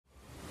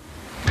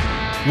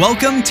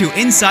Welcome to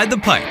Inside the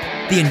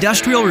Pipe, the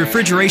industrial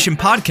refrigeration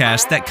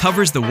podcast that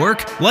covers the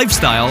work,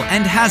 lifestyle,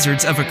 and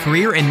hazards of a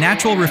career in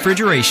natural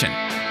refrigeration,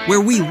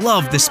 where we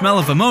love the smell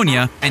of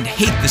ammonia and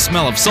hate the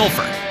smell of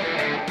sulfur.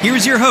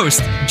 Here's your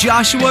host,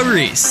 Joshua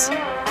Reese.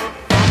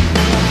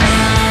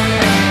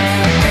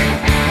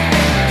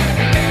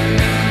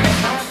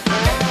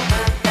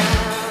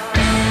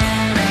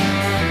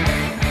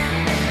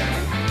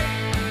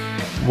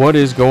 What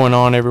is going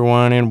on,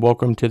 everyone, and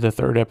welcome to the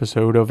third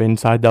episode of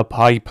Inside the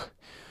Pipe.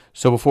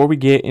 So before we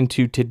get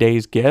into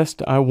today's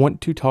guest, I want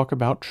to talk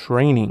about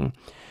training.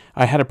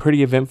 I had a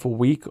pretty eventful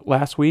week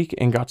last week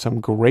and got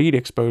some great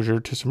exposure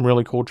to some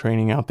really cool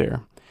training out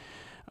there.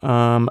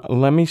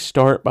 Let me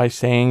start by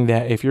saying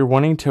that if you're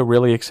wanting to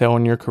really excel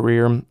in your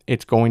career,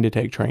 it's going to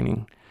take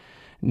training.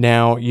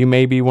 Now, you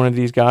may be one of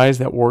these guys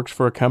that works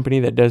for a company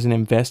that doesn't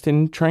invest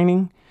in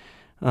training.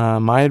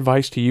 My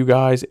advice to you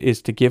guys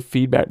is to give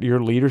feedback to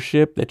your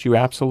leadership that you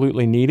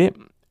absolutely need it.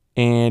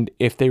 And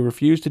if they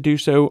refuse to do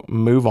so,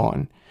 move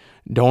on.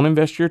 Don't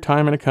invest your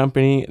time in a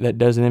company that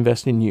doesn't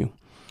invest in you.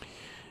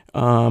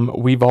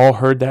 We've all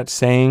heard that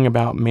saying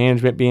about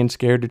management being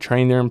scared to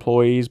train their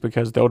employees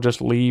because they'll just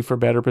leave for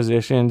better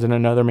positions, and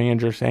another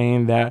manager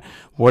saying that,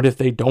 what if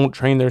they don't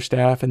train their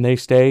staff and they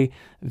stay?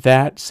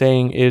 That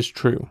saying is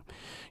true.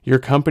 Your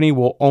company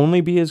will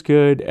only be as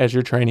good as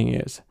your training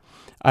is.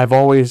 I've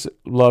always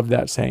loved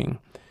that saying.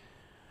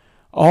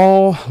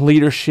 All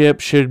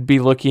leadership should be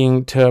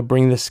looking to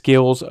bring the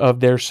skills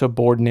of their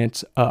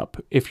subordinates up.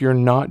 If you're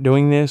not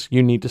doing this,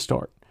 you need to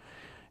start.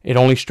 It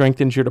only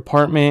strengthens your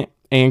department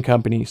and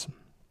companies.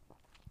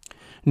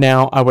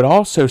 Now, I would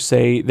also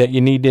say that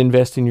you need to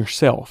invest in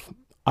yourself.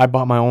 I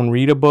bought my own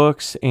Rita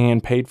books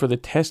and paid for the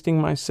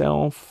testing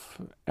myself.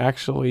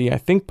 Actually, I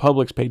think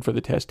Publix paid for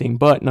the testing,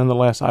 but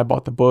nonetheless, I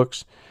bought the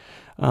books.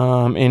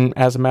 And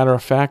as a matter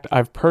of fact,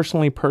 I've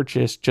personally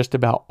purchased just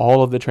about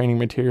all of the training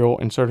material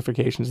and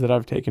certifications that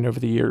I've taken over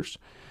the years.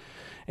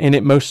 And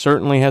it most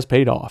certainly has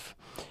paid off.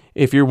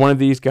 If you're one of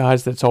these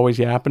guys that's always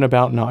yapping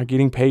about not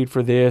getting paid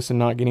for this and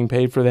not getting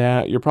paid for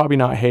that, you're probably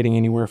not heading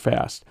anywhere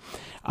fast.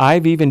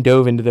 I've even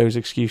dove into those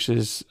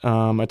excuses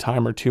a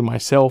time or two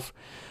myself.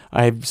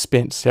 I've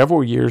spent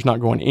several years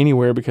not going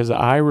anywhere because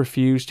I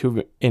refused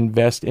to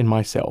invest in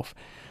myself.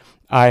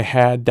 I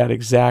had that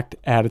exact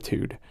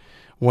attitude.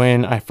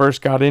 When I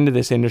first got into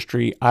this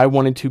industry, I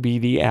wanted to be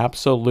the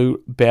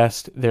absolute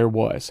best there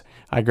was.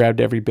 I grabbed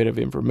every bit of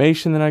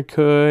information that I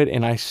could,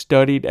 and I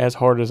studied as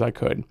hard as I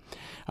could.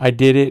 I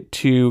did it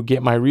to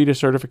get my Rita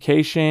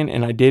certification,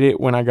 and I did it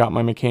when I got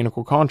my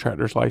mechanical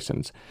contractor's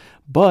license.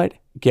 But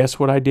guess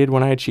what I did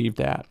when I achieved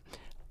that?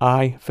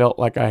 I felt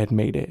like I had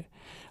made it.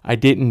 I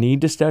didn't need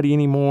to study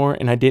anymore,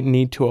 and I didn't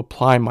need to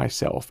apply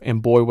myself,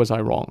 and boy was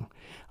I wrong.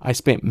 I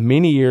spent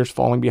many years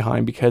falling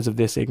behind because of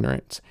this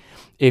ignorance.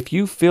 If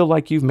you feel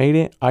like you've made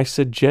it, I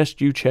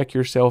suggest you check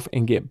yourself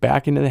and get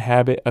back into the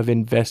habit of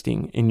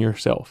investing in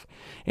yourself.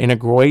 And a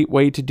great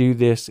way to do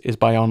this is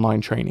by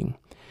online training.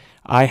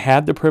 I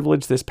had the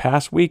privilege this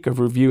past week of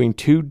reviewing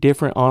 2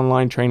 different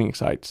online training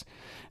sites.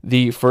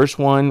 The first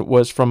one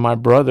was from my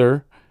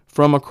brother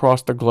from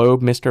across the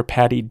globe, Mr.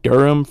 Paddy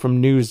Durham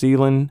from New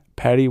Zealand.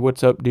 Paddy,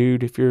 what's up,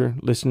 dude? If you're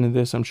listening to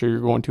this, I'm sure you're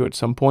going to at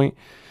some point.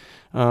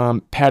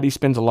 Paddy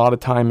spends a lot of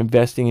time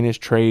investing in his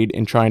trade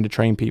and trying to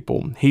train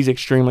people. He's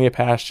extremely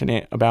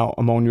passionate about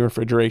ammonia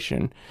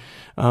refrigeration.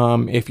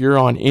 If you're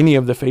on any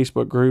of the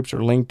Facebook groups or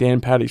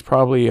LinkedIn, Paddy's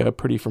probably a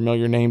pretty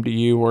familiar name to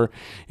you, or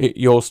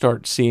you'll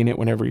start seeing it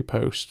whenever he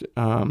posts.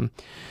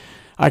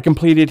 I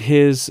completed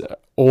his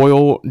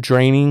oil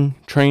draining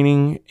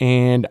training,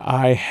 and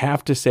I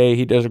have to say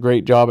he does a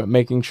great job at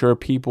making sure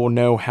people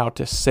know how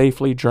to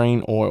safely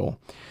drain oil.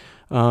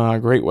 A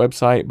great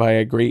website by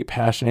a great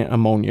passionate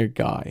ammonia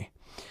guy.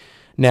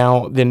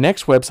 Now, the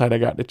next website I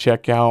got to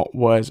check out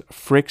was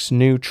Frick's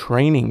new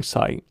training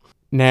site.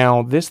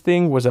 Now, this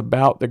thing was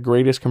about the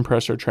greatest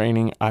compressor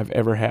training I've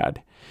ever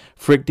had.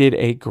 Frick did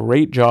a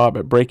great job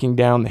at breaking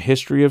down the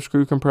history of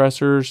screw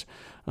compressors,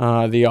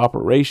 the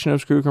operation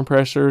of screw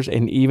compressors,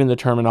 and even the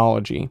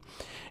terminology.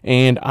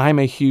 And I'm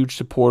a huge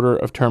supporter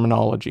of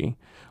terminology.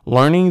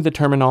 Learning the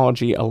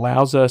terminology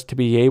allows us to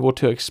be able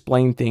to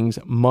explain things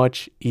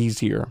much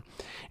easier.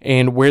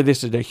 And where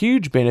this is a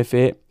huge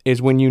benefit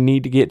is when you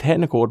need to get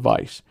technical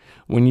advice.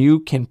 When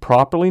you can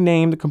properly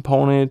name the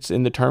components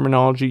and the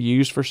terminology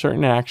used for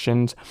certain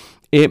actions,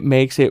 it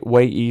makes it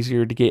way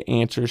easier to get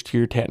answers to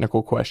your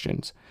technical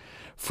questions.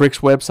 Frick's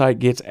website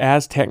gets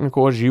as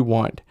technical as you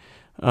want.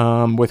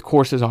 With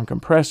courses on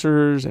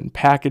compressors and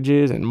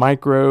packages and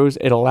micros,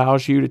 it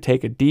allows you to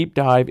take a deep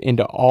dive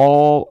into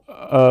all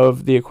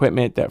of the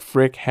equipment that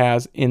Frick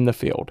has in the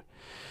field.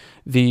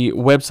 The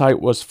website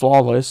was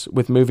flawless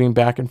with moving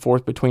back and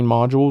forth between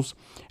modules.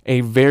 A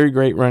very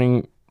great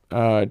running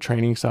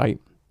training site.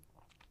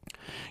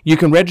 You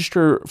can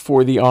register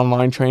for the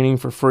online training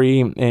for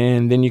free,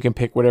 and then you can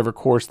pick whatever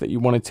course that you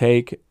want to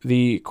take.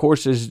 The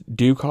courses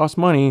do cost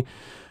money,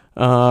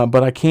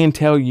 but I can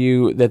tell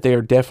you that they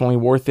are definitely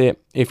worth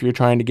it if you're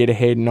trying to get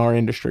ahead in our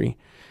industry.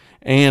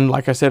 And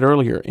like I said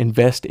earlier,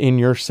 invest in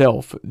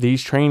yourself.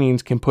 These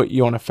trainings can put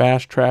you on a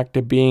fast track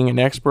to being an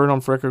expert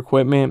on Frick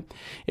equipment.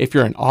 If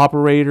you're an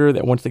operator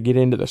that wants to get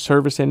into the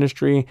service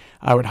industry,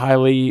 I would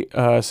highly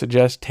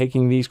suggest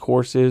taking these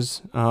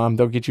courses.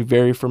 They'll get you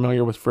very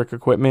familiar with Frick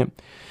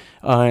equipment.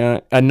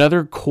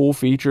 Another cool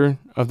feature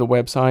of the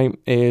website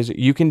is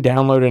you can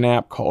download an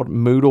app called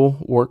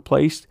Moodle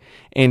Workplace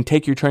and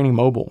take your training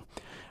mobile.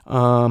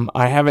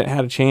 I haven't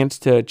had a chance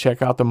to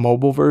check out the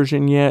mobile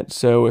version yet,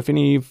 so if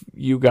any of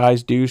you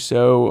guys do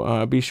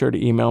so, be sure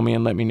to email me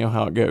and let me know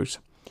how it goes.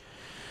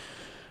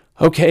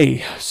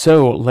 Okay,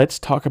 so let's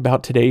talk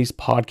about today's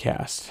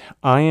podcast.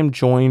 I am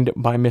joined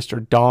by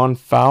Mr. Don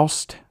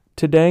Faust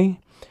today.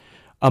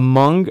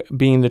 Among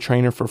being the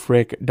trainer for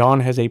Frick, Don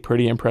has a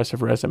pretty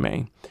impressive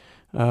resume.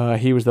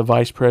 He was the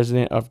vice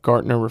president of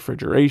Gartner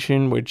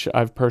Refrigeration, which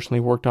I've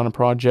personally worked on a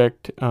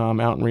project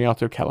out in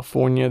Rialto,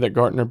 California that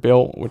Gartner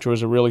built, which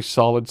was a really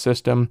solid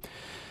system.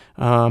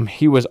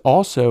 He was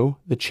also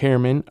the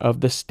chairman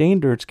of the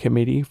standards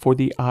committee for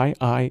the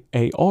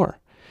IIAR.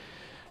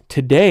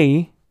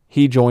 Today,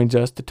 he joins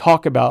us to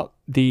talk about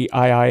the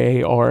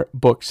IIAR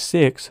Book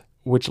 6,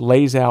 which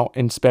lays out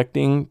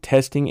inspecting,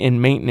 testing,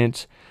 and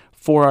maintenance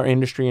for our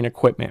industry and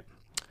equipment.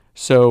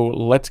 So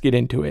let's get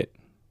into it.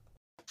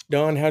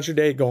 Don, how's your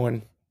day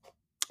going?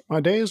 My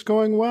day is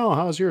going well.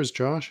 How's yours,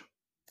 Josh?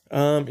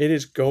 It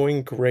is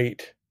going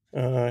great,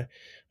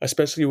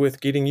 especially with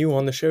getting you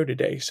on the show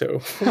today.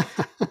 So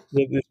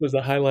this was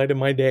the highlight of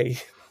my day.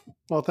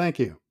 Well, thank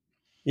you.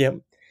 Yep.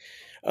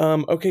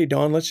 Okay,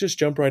 Don, let's just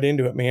jump right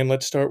into it, man.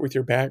 Let's start with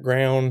your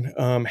background.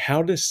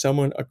 How does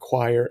someone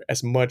acquire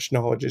as much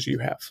knowledge as you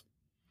have?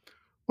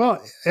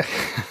 Well,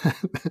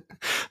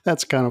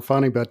 that's kind of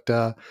funny, but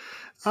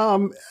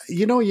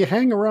you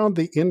hang around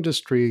the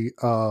industry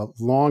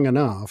long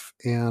enough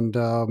and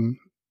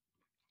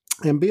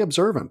be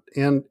observant.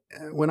 And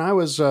when I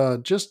was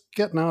just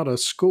getting out of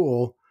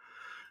school,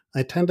 I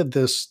attended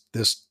this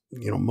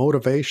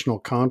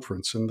motivational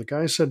conference, and the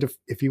guy said,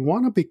 if you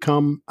want to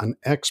become an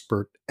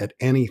expert at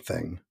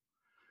anything,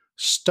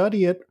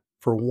 study it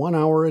for 1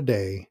 hour a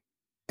day,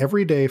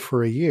 every day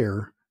for a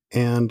year,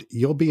 and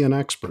you'll be an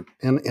expert.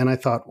 And I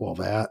thought, well,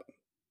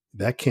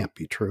 that can't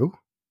be true.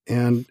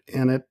 And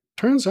it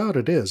turns out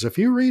it is. If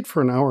you read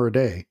for an hour a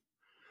day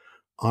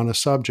on a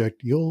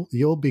subject,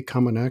 you'll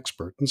become an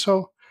expert. And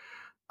so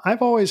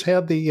I've always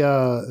had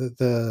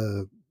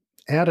the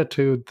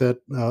attitude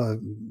that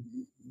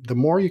the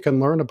more you can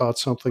learn about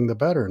something, the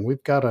better. And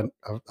we've got a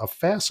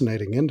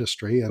fascinating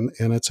industry, and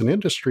it's an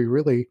industry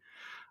really,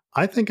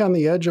 I think, on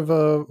the edge of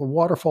a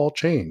waterfall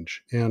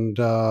change, and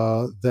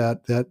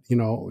that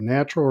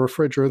natural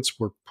refrigerants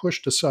were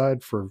pushed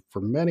aside for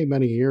many,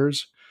 many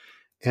years,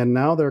 and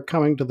now they're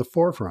coming to the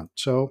forefront.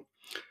 So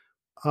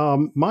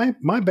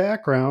my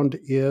background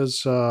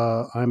is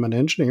I'm an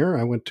engineer.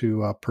 I went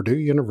to Purdue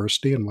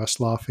University in West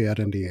Lafayette,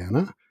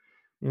 Indiana.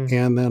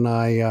 And then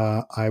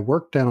I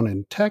worked down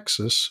in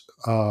Texas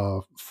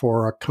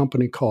for a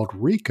company called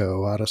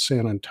Rico out of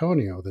San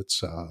Antonio.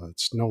 It's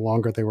no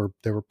longer. They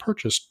were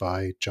purchased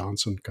by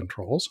Johnson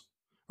Controls,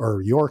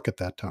 or York at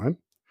that time.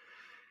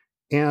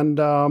 And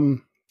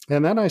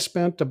then I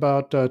spent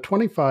about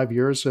 25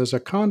 years as a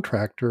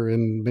contractor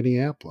in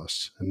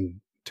Minneapolis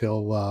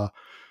until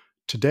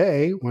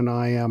today, when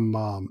I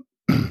am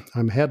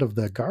I'm head of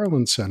the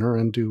Garland Center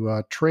and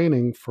do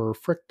training for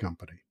Frick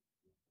Company.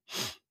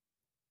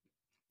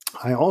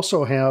 I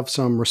also have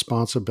some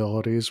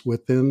responsibilities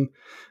within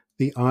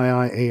the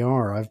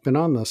IIAR. I've been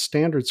on the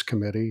standards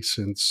committee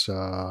since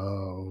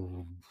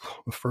for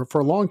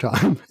a long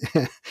time,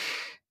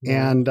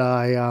 and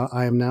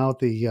I am now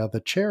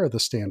the chair of the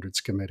standards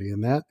committee,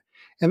 and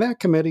that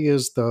committee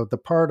is the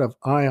part of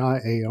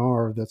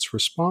IIAR that's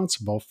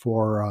responsible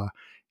for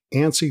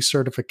ANSI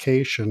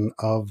certification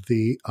of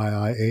the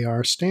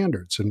IIAR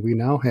standards, and we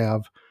now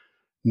have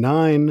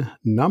 9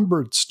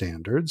 numbered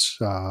standards,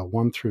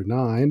 1 through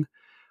 9.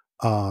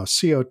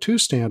 CO2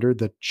 standard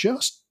that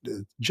just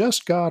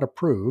got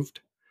approved,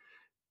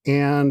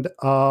 and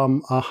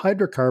a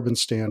hydrocarbon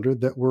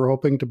standard that we're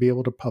hoping to be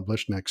able to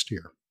publish next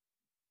year.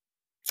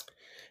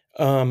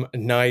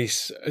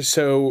 Nice.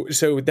 So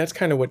that's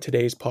kind of what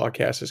today's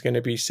podcast is going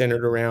to be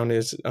centered around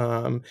is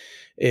IIAR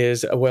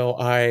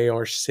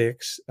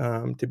 6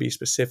 to be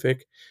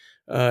specific.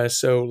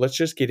 So let's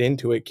just get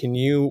into it. Can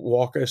you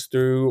walk us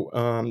through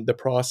the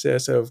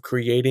process of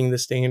creating the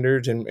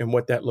standards and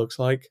what that looks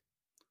like?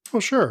 Well,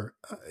 sure.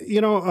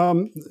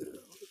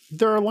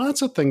 There are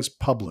lots of things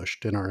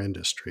published in our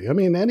industry. I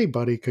mean,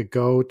 anybody could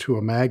go to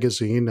a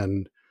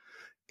magazine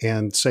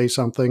and say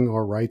something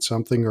or write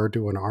something or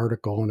do an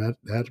article, and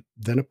that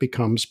then it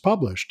becomes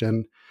published.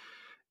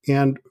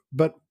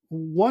 But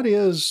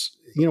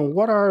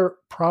what are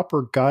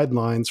proper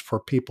guidelines for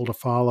people to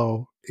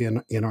follow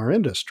in our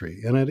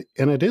industry? And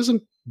it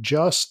isn't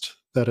just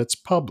that it's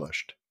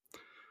published.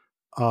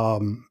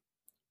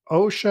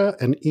 OSHA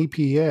and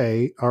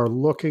EPA are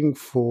looking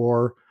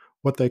for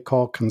what they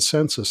call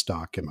consensus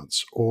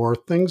documents, or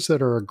things that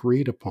are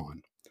agreed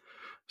upon.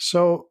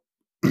 So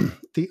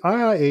the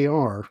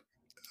IIAR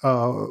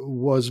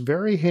was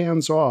very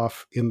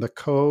hands-off in the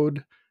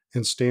code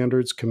and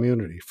standards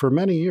community. For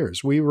many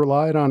years, we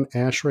relied on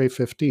ASHRAE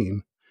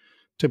 15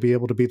 to be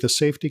able to be the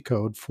safety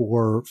code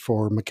for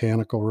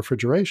mechanical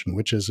refrigeration,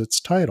 which is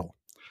its title.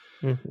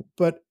 Mm-hmm.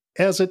 But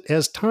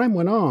as time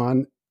went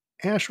on,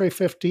 ASHRAE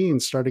 15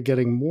 started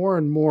getting more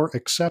and more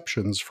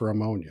exceptions for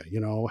ammonia.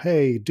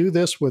 Hey, do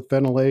this with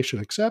ventilation,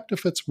 except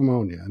if it's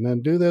ammonia, and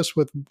then do this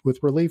with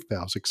relief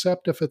valves,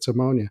 except if it's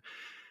ammonia.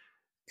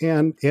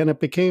 And it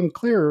became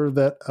clear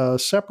that a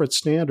separate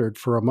standard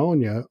for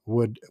ammonia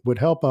would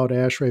help out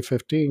ASHRAE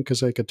 15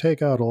 because they could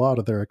take out a lot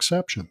of their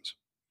exceptions.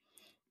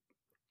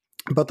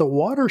 But the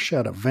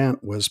watershed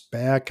event was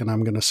back, and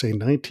I'm going to say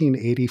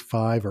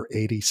 1985 or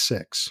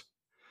 86.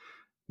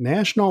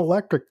 National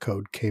Electric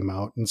Code came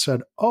out and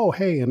said, oh,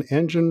 hey, in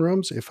engine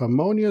rooms, if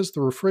ammonia is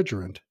the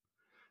refrigerant,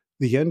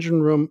 the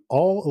engine room,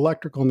 all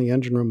electrical in the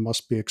engine room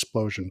must be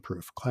explosion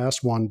proof,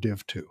 class 1,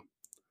 div 2.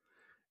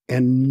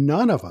 And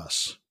none of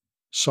us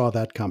saw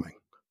that coming.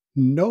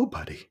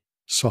 Nobody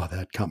saw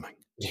that coming.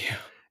 Yeah.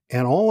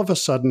 And all of a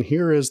sudden,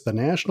 here is the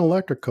National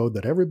Electric Code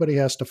that everybody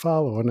has to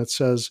follow. And it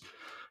says,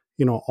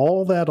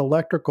 all that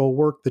electrical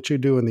work that you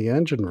do in the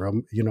engine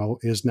room,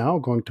 is now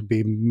going to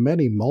be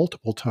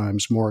multiple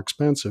times more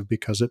expensive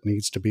because it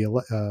needs to be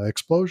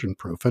explosion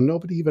proof. And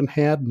nobody even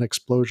had an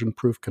explosion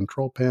proof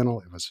control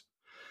panel.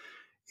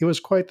 It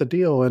was quite the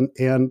deal.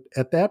 And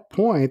at that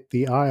point,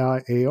 the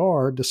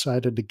IIAR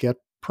decided to get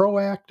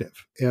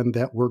proactive and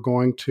that we're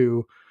going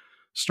to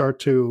start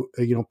to,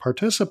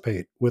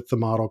 participate with the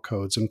model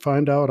codes and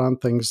find out on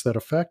things that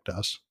affect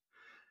us.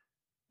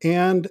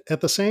 And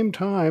at the same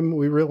time,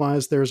 we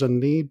realized there's a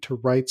need to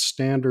write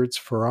standards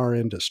for our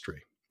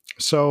industry.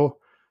 So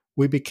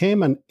we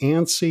became an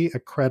ANSI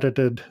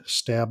accredited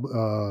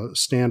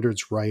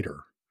standards writer.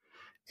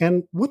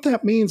 And what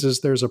that means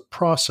is there's a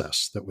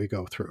process that we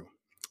go through.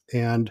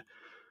 And,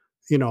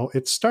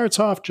 it starts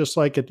off just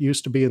like it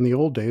used to be in the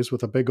old days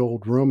with a big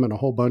old room and a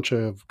whole bunch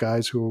of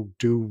guys who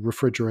do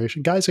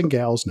refrigeration, guys and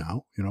gals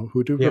now,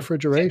 who do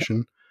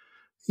refrigeration.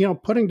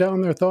 Putting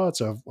down their thoughts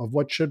of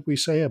what should we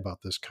say about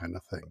this kind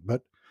of thing.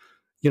 But,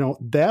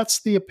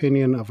 that's the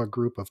opinion of a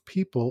group of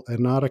people and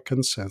not a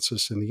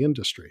consensus in the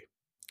industry.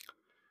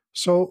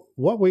 So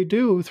what we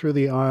do through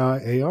the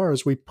IIAR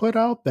is we put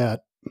out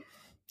that,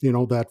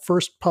 that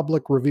first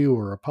public review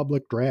or a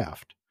public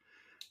draft,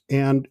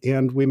 and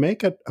we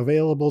make it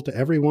available to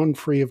everyone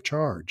free of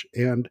charge.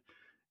 And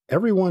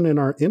everyone in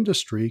our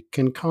industry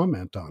can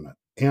comment on it.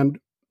 And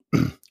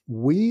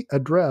we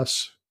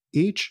address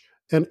each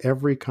and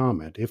every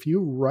comment. If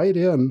you write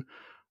in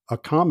a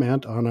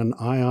comment on an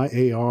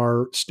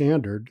IIAR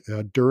standard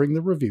during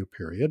the review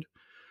period,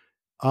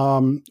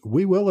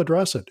 we will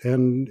address it,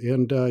 and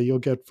you'll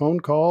get phone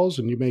calls,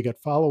 and you may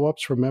get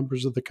follow-ups from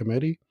members of the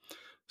committee.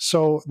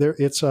 So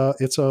it's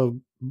a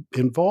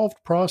involved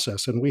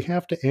process, and we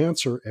have to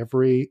answer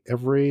every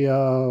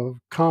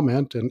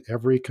comment and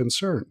every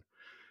concern.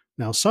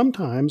 Now,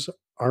 sometimes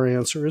our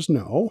answer is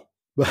no,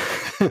 but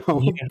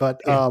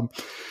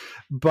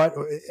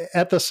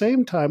at the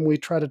same time, we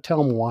try to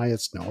tell them why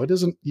it's no. It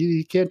isn't.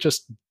 You can't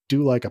just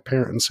do like a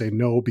parent and say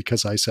no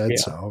because I said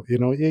so.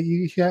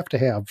 You have to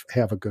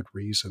have a good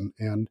reason,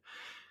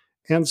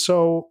 and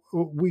so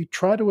we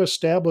try to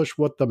establish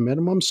what the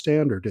minimum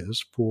standard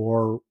is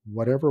for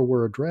whatever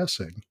we're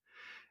addressing,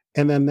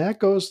 and then that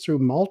goes through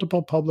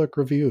multiple public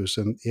reviews.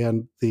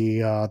 And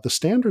the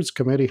standards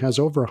committee has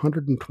over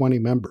 120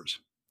 members.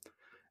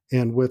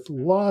 And with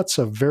lots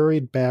of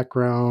varied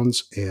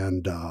backgrounds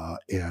and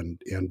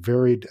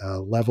varied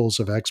levels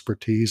of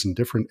expertise in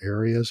different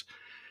areas,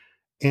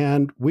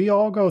 and we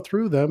all go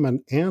through them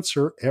and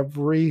answer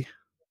every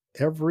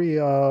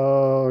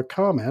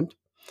comment.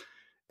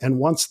 And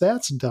once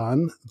that's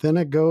done, then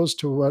it goes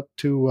to what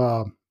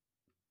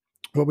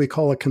we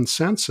call a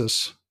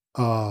consensus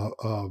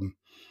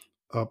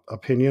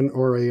opinion,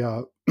 or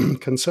a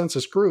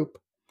consensus group,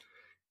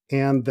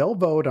 and they'll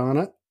vote on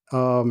it.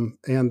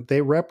 And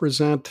they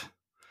represent,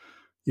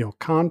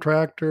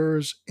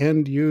 contractors,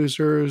 end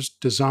users,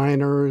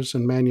 designers,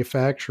 and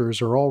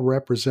manufacturers are all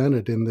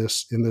represented in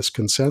this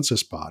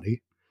consensus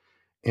body.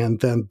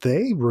 And then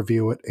they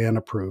review it and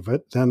approve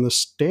it. Then the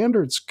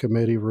standards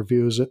committee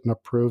reviews it and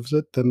approves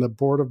it. Then the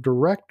board of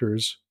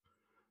directors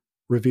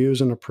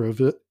reviews and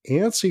approves it.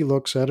 ANSI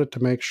looks at it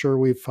to make sure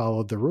we've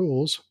followed the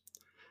rules.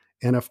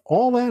 And if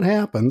all that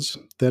happens,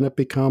 then it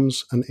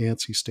becomes an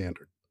ANSI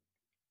standard.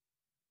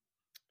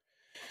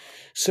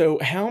 So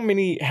how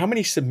many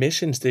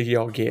submissions did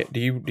y'all get?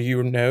 Did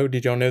y'all know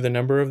the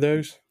number of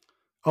those?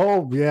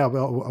 Oh yeah,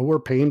 well, we're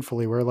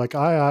like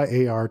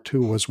IIAR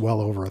 2 was well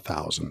over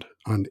 1,000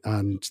 on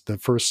the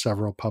first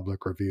several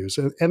public reviews,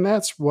 and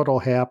that's what'll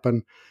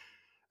happen,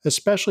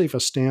 especially if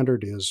a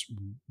standard is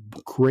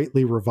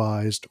greatly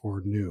revised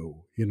or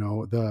new.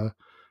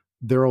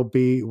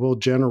 Will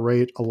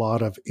generate a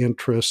lot of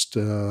interest,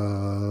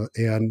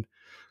 and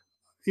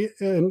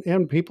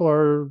people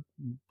are,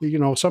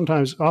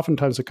 oftentimes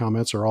the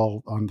comments are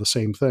all on the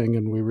same thing,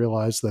 and we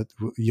realize that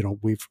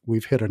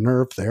we've hit a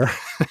nerve there.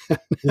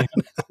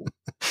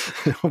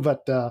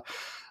 But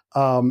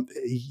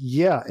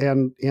Yeah,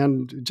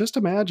 and just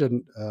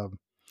imagine,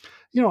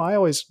 I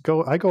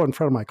go in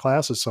front of my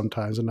classes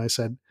sometimes, and I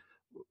said,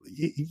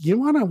 you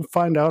want to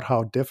find out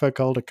how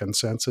difficult a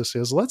consensus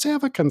is? Let's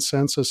have a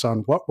consensus on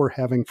what we're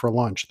having for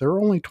lunch. There are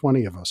only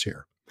 20 of us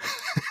here.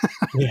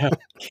 Yeah.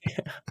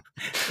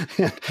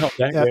 How'd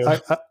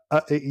that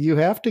go? You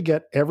have to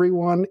get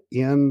everyone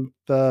in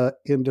the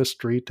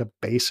industry to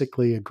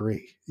basically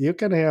agree. You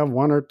can have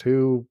one or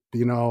two,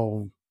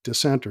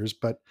 dissenters,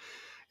 but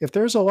if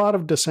there's a lot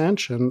of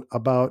dissension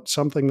about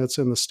something that's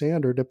in the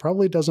standard, it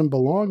probably doesn't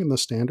belong in the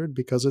standard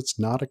because it's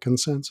not a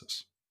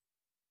consensus.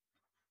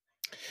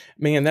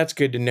 Man, that's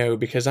good to know,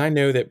 because I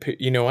know that,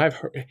 I've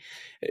heard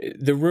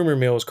the rumor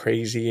mill is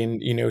crazy.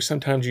 And,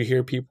 sometimes you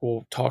hear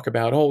people talk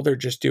about, oh, they're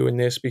just doing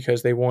this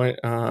because they want,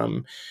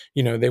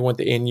 they want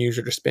the end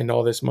user to spend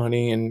all this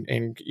money,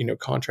 and,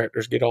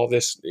 contractors get all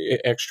this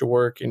extra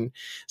work. And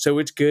so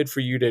it's good for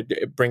you to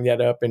bring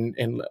that up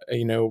and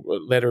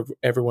let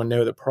everyone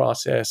know the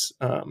process.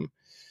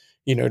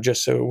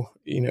 Just so,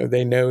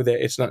 they know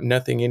that it's not,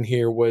 nothing in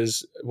here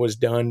was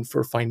done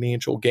for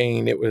financial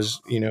gain. It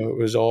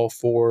was all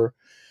for,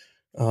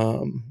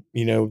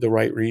 the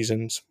right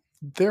reasons.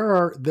 There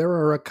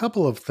are a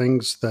couple of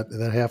things that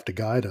have to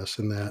guide us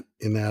in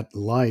that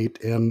light,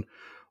 and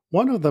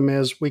one of them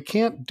is we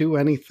can't do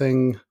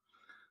anything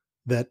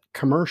that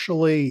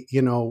commercially,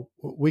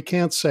 we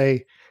can't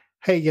say,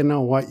 hey, you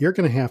know what, you're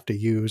going to have to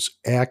use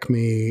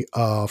Acme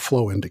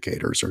flow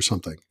indicators or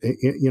something.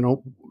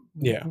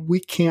 Yeah. We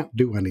can't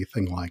do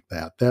anything like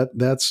that.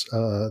 That's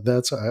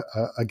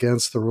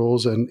against the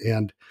rules,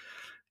 and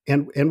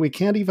we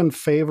can't even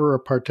favor a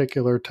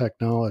particular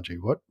technology.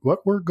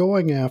 What we're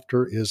going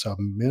after is a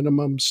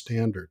minimum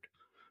standard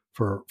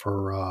for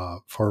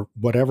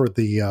whatever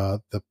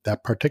that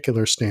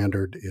particular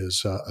standard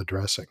is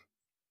addressing.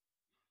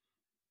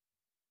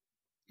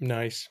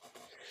 Nice.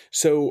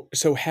 So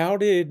how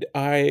did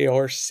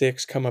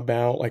IAR6 come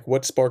about? Like,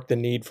 what sparked the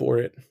need for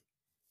it?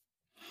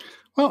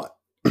 Well,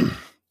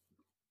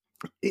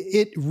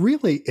 it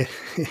really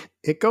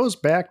it goes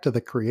back to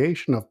the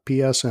creation of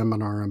PSM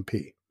and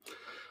RMP.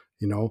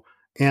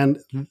 And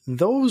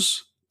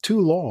those two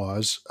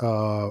laws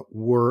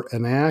were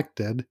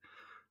enacted,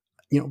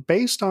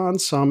 based on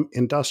some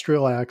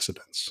industrial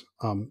accidents,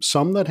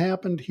 some that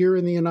happened here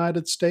in the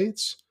United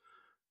States.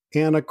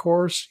 And of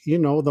course,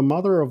 the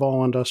mother of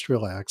all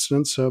industrial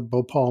accidents,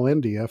 Bhopal,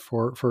 India,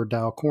 for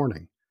Dow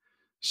Corning.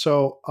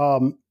 So,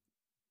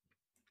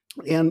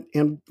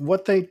 and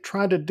what they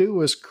try to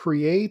do is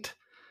create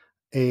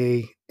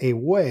a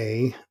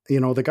way.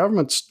 The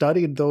government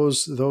studied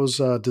those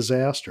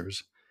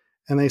disasters,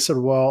 and they said,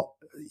 well,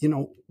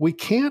 we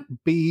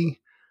can't be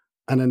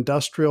an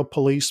industrial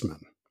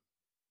policeman,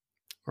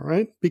 all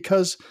right,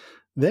 because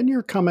then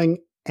you're coming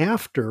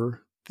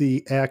after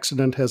the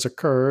accident has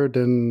occurred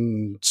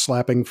and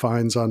slapping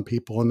fines on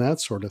people and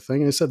that sort of thing.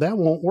 And I said that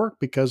won't work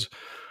because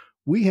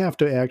we have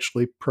to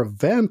actually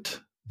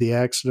prevent the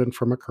accident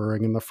from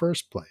occurring in the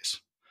first place,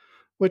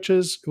 which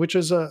is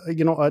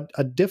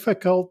a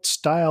difficult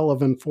style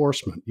of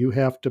enforcement. You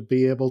have to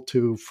be able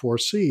to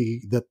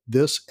foresee that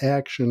this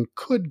action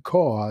could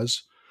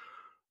cause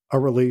a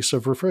release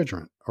of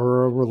refrigerant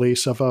or a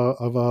release of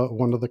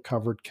one of the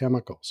covered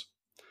chemicals.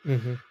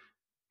 Mm-hmm.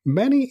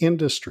 Many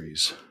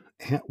industries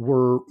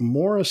were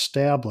more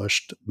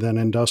established than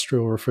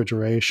industrial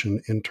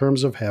refrigeration in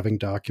terms of having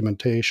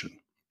documentation.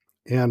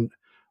 And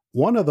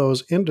one of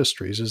those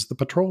industries is the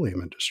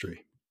petroleum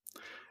industry.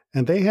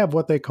 And they have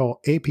what they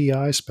call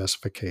API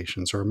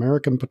specifications, or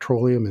American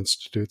Petroleum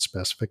Institute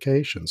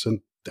specifications. And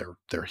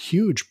they're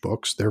huge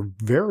books. They're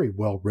very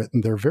well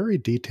written. They're very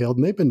detailed.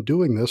 And they've been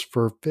doing this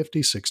for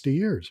 50, 60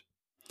 years.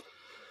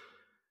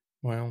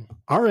 Wow.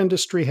 Our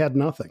industry had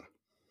nothing.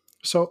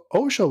 So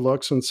OSHA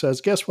looks and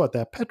says, guess what?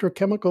 That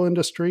petrochemical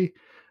industry,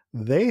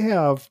 they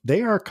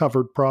are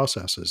covered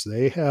processes.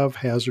 They have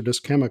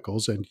hazardous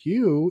chemicals. And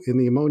you, in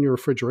the ammonia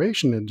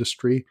refrigeration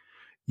industry,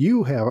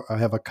 you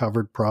have a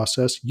covered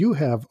process. You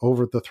have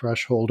over the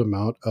threshold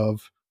amount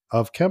of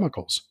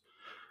chemicals.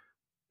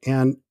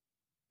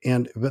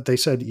 But they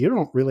said, you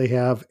don't really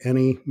have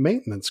any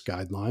maintenance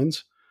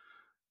guidelines.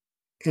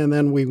 And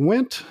then we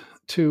went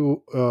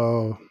to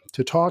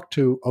talk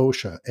to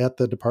OSHA at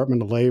the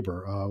Department of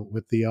Labor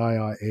with the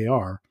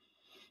IIAR,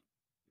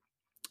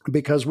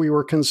 because we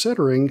were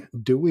considering,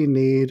 do we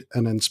need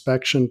an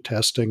inspection,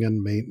 testing,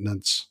 and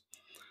maintenance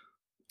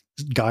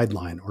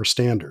guideline or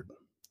standard?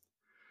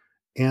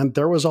 And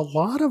there was a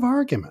lot of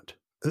argument.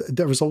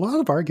 There was a lot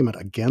of argument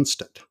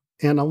against it.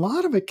 And a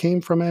lot of it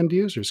came from end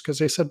users because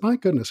they said, my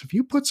goodness, if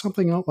you put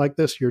something out like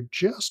this, you're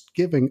just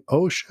giving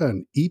OSHA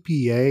and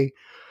EPA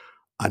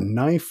a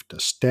knife to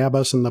stab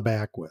us in the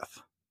back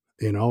with.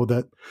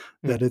 That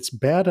it's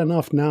bad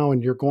enough now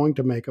and you're going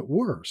to make it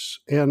worse.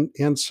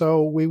 And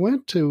so we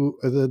went to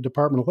the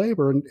Department of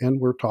Labor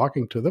and we're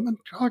talking to them and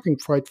talking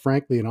quite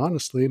frankly and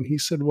honestly. And he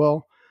said,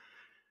 well,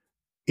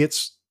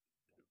 it's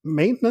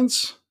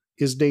maintenance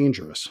is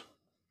dangerous.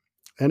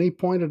 And he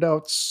pointed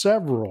out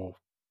several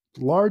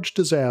large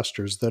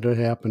disasters that had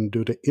happened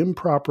due to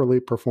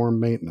improperly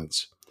performed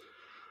maintenance.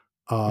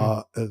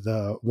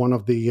 one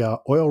of the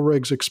oil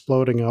rigs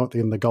exploding out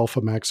in the Gulf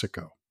of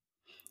Mexico.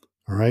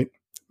 All right,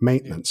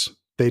 maintenance.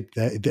 They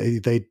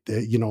they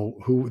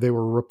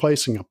were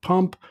replacing a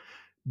pump,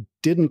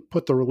 didn't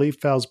put the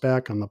relief valves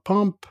back on the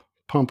pump.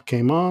 Pump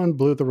came on,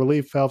 blew the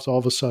relief valves. All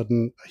of a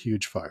sudden, a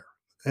huge fire.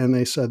 And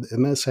they said,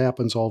 and this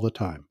happens all the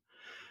time.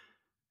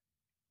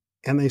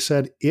 And they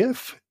said,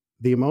 if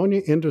the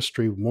ammonia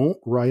industry won't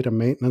write a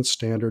maintenance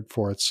standard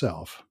for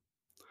itself,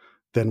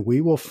 then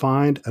we will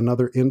find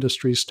another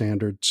industry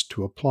standards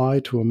to apply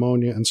to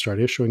ammonia and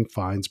start issuing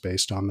fines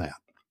based on that.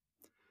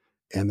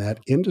 And that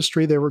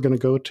industry they were going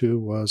to go to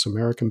was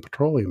American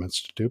Petroleum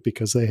Institute,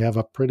 because they have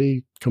a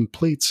pretty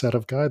complete set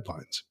of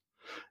guidelines.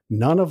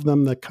 None of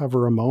them that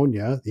cover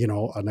ammonia.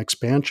 An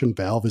expansion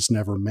valve is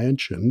never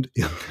mentioned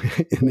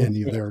in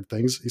any of their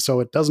things. So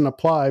it doesn't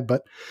apply,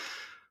 but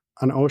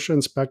an OSHA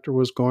inspector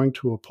was going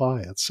to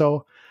apply it.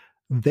 So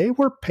they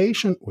were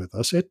patient with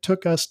us. It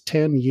took us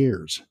 10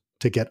 years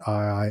to get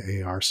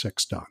IIAR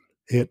 6 done.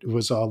 It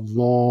was a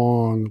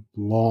long,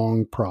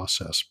 long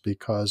process,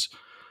 because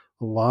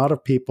a lot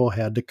of people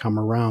had to come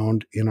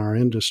around in our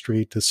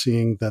industry to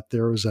seeing that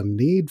there was a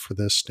need for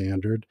this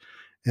standard,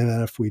 and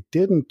that if we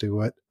didn't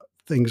do it,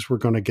 things were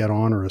going to get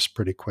onerous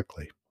pretty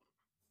quickly.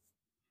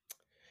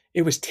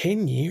 It was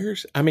 10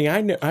 years? I mean,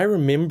 I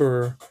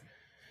remember.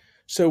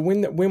 So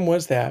when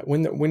was that?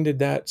 When did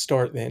that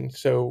start then?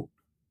 So,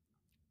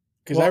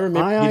 because I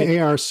remember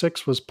IIAR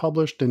 6 was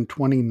published in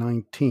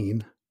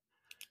 2019,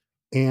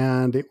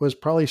 and it was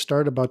probably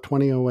started about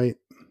 2008.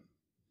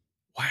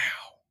 Wow.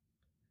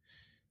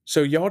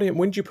 So y'all didn't,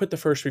 when did you put the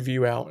first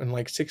review out? In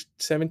like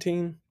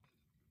 17?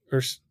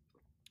 Or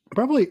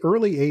probably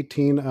early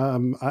 18.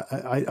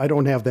 I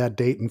don't have that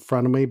date in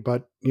front of me,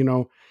 but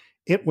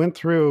it went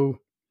through.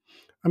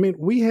 I mean,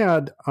 we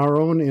had our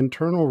own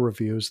internal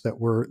reviews that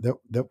were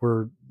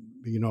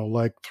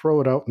like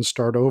throw it out and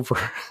start over.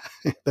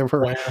 There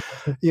were,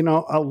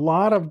 a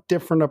lot of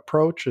different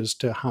approaches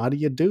to how do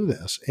you do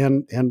this,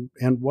 and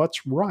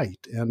what's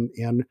right,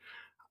 and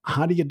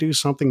how do you do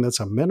something that's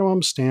a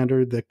minimum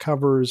standard that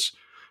covers,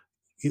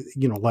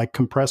 like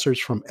compressors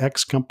from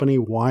X company,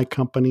 Y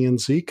company, and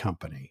Z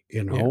company.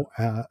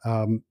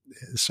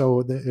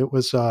 So it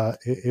was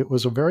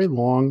a very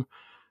long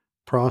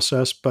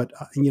process, but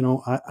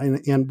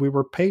and we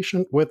were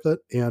patient with it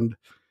and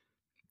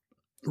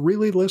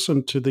really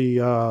listened to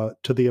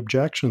the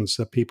objections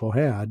that people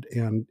had,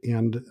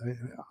 and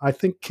I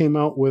think came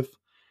out with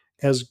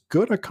as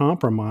good a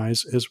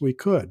compromise as we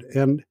could.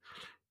 And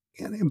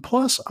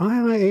plus,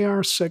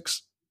 IIAR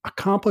 6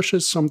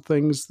 accomplishes some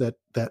things that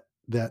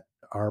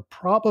are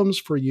problems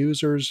for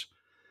users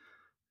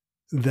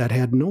that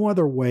had no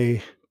other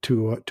way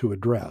to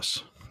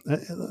address.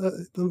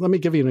 Let me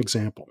give you an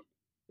example.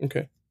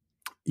 Okay.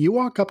 You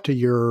walk up to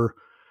your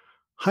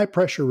high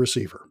pressure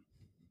receiver,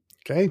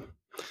 okay?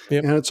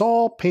 Yep. And it's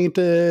all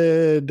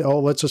painted. Oh,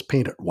 let's just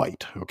paint it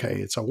white. Okay.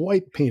 It's a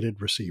white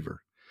painted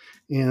receiver.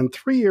 And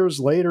 3 years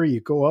later,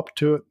 you go up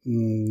to it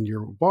and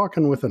you're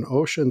walking with an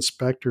OSHA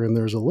inspector, and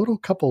there's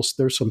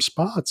there's some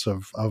spots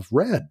of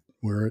red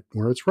where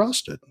it's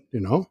rusted,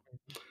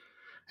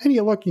 And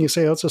you look and you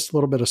say, oh, it's just a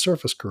little bit of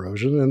surface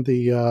corrosion. And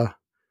the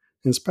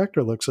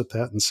inspector looks at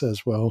that and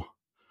says, well,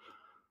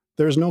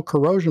 there's no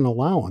corrosion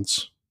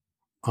allowance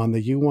on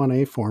the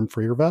U1A form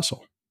for your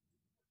vessel.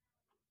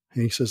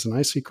 And he says, and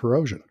I see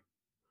corrosion.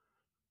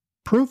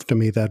 Prove to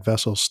me that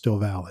vessel's still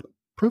valid.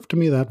 Prove to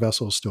me that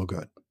vessel's still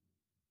good.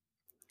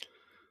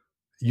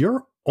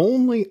 Your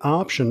only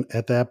option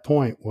at that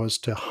point was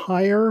to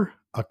hire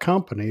a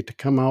company to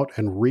come out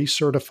and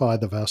recertify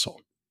the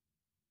vessel.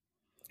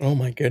 Oh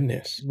my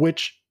goodness.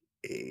 Which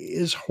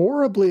is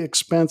horribly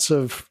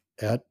expensive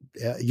at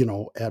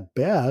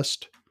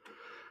best.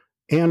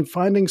 And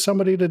finding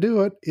somebody to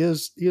do it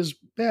is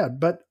bad.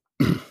 But,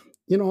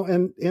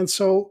 and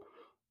so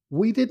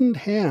we didn't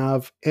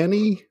have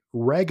any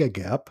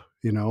REGAGEP,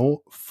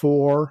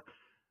 for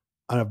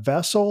a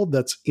vessel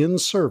that's in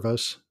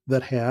service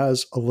that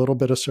has a little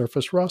bit of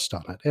surface rust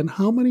on it. And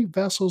how many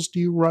vessels do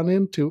you run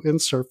into in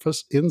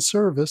service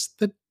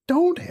that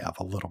don't have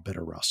a little bit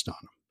of rust on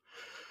them?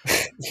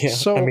 Yeah.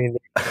 So,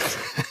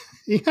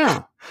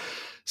 yeah.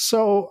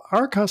 So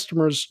our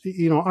customers,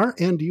 our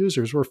end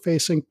users were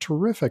facing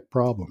terrific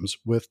problems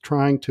with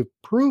trying to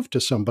prove to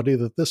somebody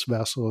that this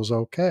vessel is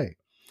okay.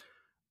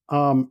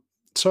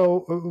 So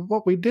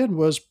what we did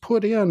was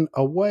put in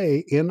a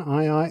way in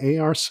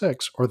IIAR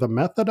 6, or the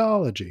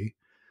methodology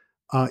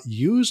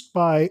used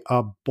by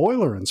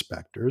boiler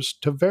inspectors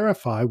to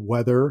verify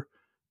whether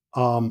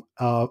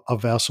a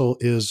vessel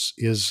is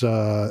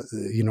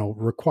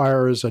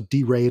requires a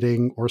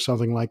derating or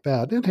something like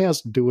that. It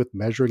has to do with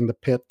measuring the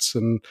pits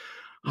and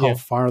how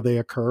far they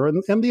occur,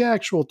 and the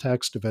actual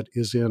text of it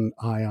is in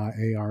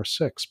IIAR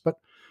 6. But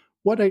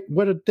what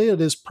it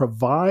did is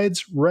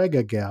provides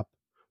REGAGEP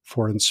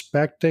for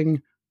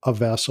inspecting a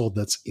vessel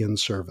that's in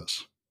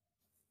service.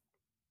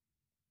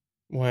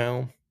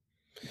 Wow.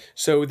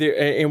 So there,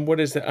 and what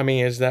is that? I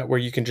mean, is that where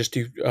you can just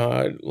do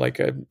like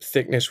a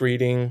thickness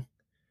reading?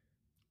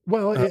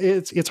 Well,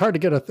 it's hard to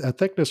get a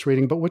thickness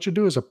reading, but what you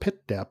do is a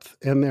pit depth,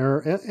 and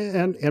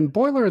and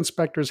boiler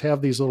inspectors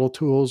have these little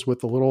tools with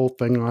the little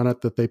thing on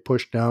it that they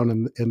push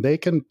down, and they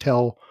can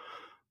tell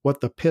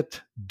what the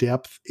pit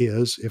depth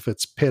is, if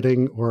it's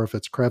pitting or if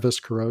it's crevice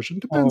corrosion.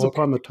 Depends Oh, okay.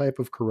 upon the type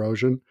of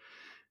corrosion.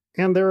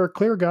 And there are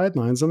clear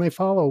guidelines, and they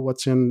follow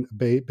what's in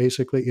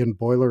basically in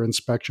boiler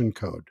inspection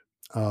code.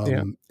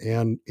 Yeah.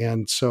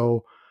 And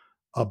so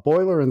a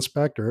boiler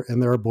inspector,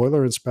 and there are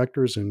boiler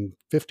inspectors in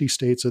 50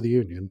 states of the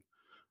union,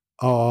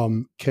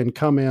 can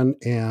come in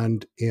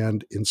and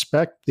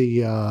inspect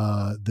the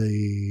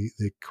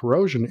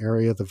corrosion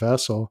area of the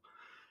vessel,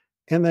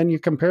 and then you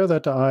compare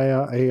that to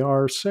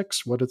IAR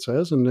 6, what it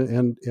says, and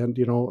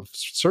a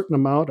certain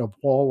amount of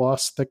wall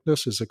loss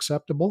thickness is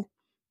acceptable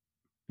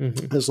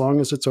Mm-hmm. as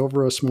long as it's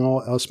over a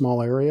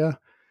small area,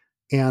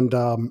 and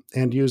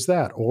use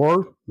that.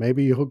 Or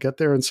maybe you'll get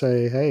there and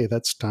say, hey,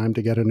 that's time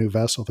to get a new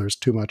vessel. There's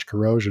too much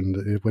corrosion.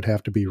 It would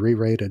have to be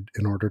re-rated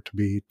in order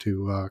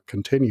to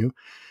continue.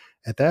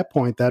 At that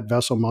point, that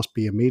vessel must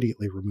be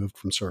immediately removed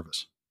from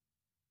service.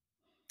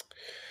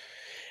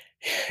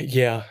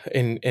 Yeah,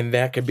 and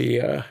that could be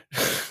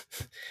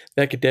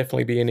that could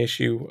definitely be an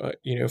issue,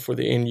 for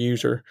the end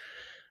user.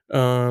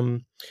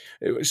 Um,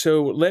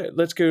 so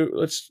let's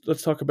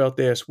talk about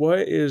this. What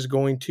is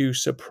going to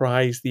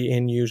surprise the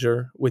end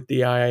user with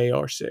the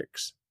IAR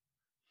 6?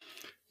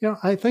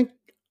 I think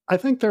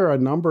there are a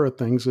number of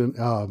things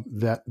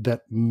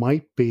that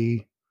might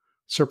be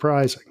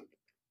surprising.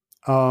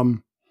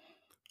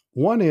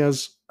 One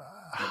is,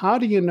 how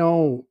do you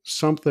know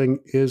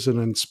something is an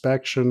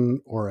inspection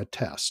or a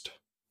test?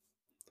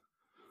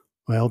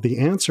 Well, the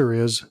answer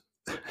is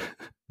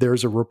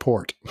there's a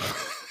report.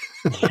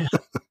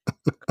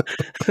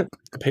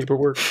 The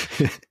paperwork.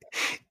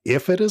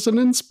 If it is an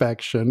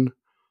inspection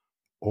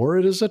or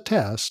it is a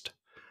test,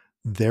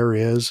 there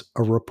is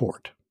a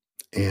report,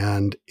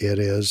 and it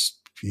is,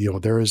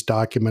 there is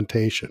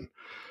documentation.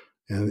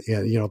 And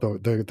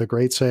the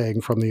great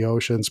saying from the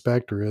OSHA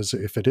inspector is,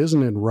 if it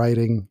isn't in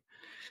writing,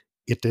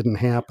 it didn't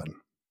happen.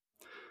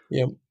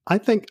 Yep. I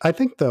think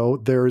though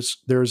there's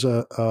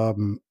a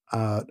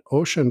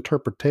OSHA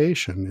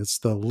interpretation. It's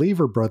the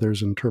Lever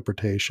Brothers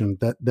interpretation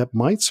that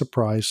might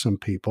surprise some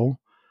people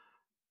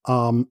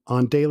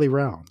on daily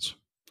rounds.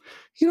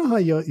 You know how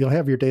you'll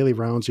have your daily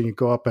rounds and you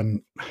go up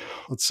and,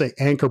 let's say,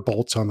 anchor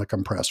bolts on the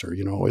compressor.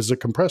 Is the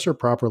compressor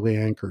properly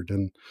anchored?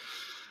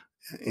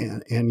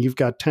 And you've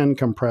got 10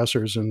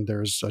 compressors and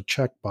there's a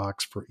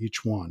checkbox for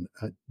each one.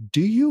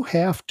 Do you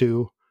have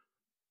to,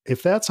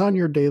 if that's on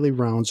your daily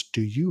rounds,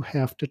 do you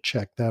have to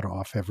check that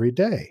off every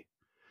day?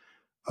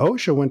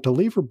 OSHA went to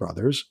Lever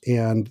Brothers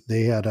and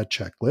they had a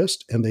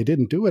checklist, and they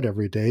didn't do it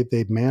every day.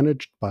 They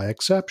managed by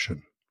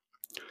exception.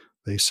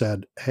 They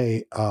said,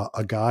 hey,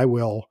 a guy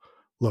will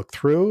look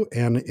through,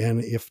 and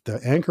if the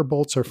anchor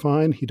bolts are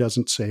fine, he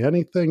doesn't say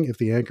anything. If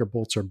the anchor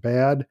bolts are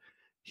bad,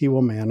 he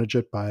will manage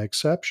it by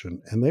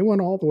exception. And they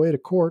went all the way to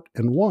court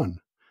and won.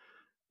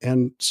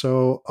 And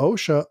so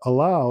OSHA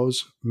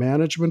allows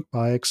management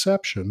by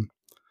exception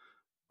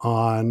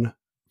on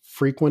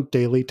frequent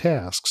daily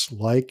tasks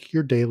like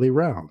your daily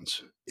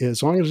rounds,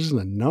 as long as there's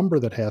a number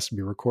that has to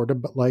be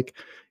recorded. But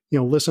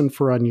listen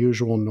for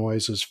unusual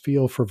noises,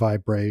 feel for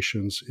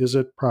vibrations. Is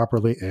it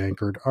properly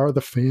anchored? Are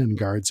the fan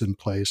guards in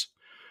place?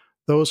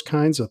 Those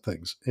kinds of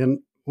things.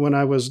 And when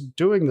I was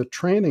doing the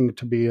training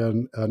to be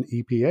an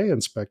EPA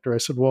inspector, I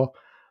said, well,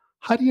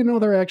 how do you know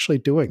they're actually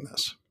doing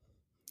this?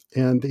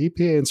 And the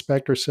EPA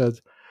inspector said,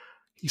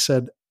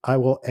 I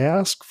will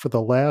ask for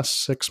the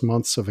last 6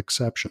 months of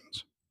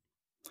exceptions.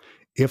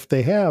 If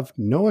they have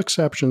no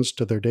exceptions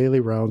to their daily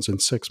rounds in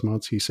 6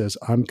 months, he says,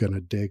 I'm going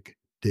to dig.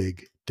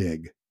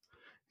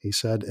 He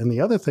said, and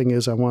the other thing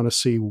is, I want to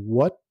see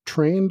what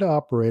trained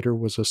operator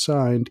was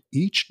assigned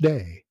each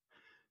day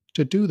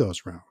to do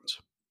those rounds.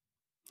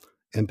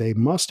 And they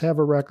must have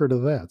a record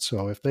of that.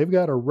 So if they've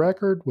got a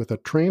record with a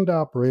trained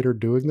operator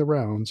doing the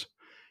rounds,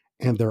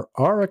 and there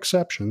are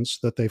exceptions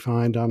that they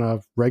find on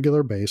a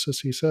regular basis,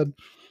 he said,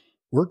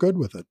 we're good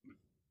with it.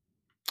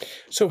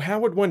 So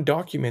how would one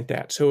document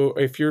that? So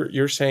if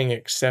you're saying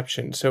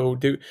exception, so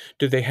do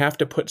they have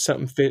to put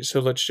something fit? So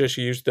let's just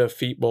use the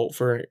feet bolt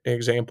for an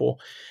example.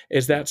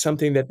 Is that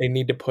something that they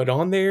need to put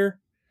on there?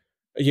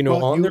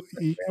 Well, On their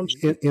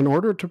in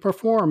order to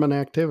perform an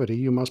activity,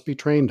 you must be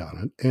trained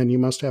on it, and you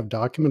must have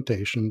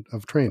documentation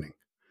of training.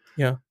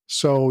 Yeah.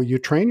 So you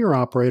train your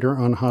operator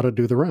on how to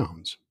do the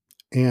rounds,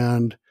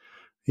 and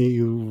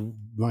you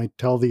might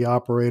tell the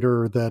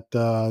operator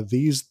that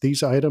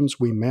these items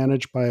we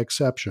manage by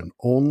exception.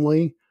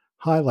 Only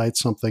highlight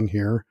something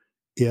here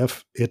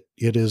if it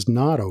is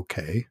not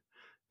okay,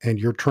 and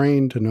you're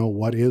trained to know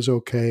what is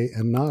okay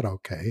and not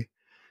okay.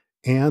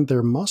 And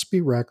there must be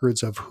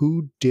records of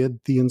who did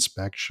the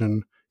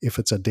inspection if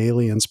it's a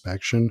daily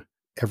inspection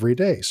every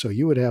day. So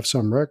you would have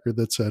some record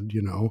that said,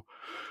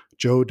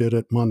 Joe did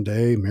it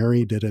Monday,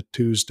 Mary did it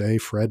Tuesday,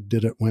 Fred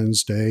did it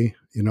Wednesday,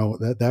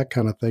 that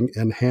kind of thing,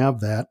 and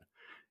have that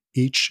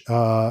each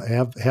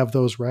have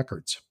those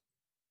records.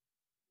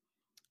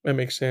 That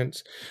makes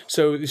sense.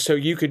 So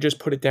you could just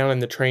put it down in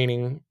the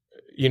training,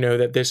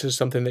 that this is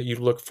something that you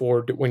look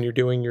for when you're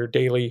doing your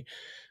daily,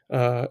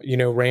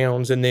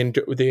 rounds. And then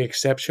the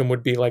exception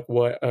would be like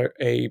what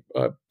a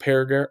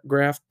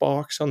paragraph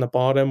box on the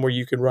bottom where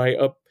you could write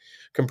up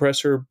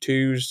compressor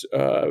twos,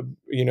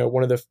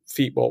 one of the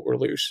feet bolt were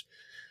loose.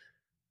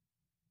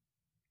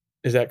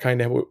 Is that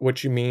kind of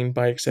what you mean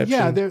by exception?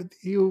 Yeah,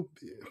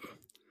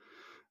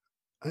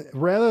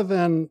 rather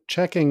than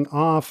checking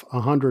off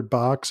 100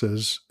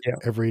 boxes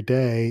every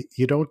day,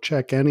 you don't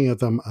check any of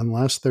them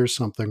unless there's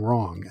something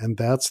wrong. And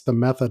that's the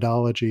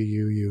methodology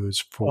you use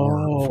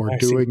for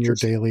doing your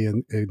daily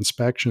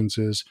inspections.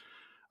 Is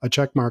a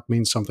check mark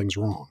means something's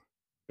wrong.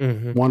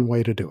 Mm-hmm. One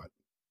way to do it.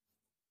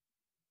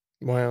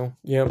 Wow.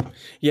 Yep.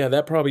 Yeah,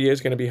 that probably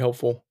is going to be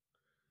helpful.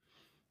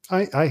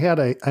 I had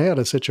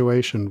a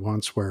situation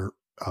once where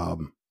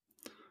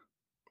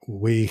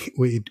we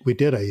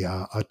did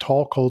a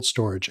tall cold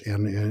storage,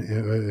 and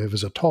it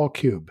was a tall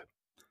cube,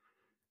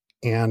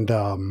 and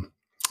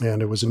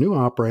it was a new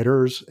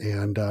operators,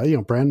 and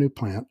brand new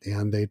plant,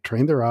 and they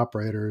trained their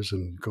operators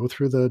and go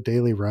through the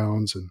daily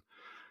rounds. And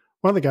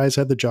one of the guys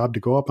had the job to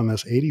go up on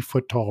this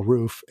 80-foot tall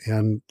roof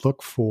and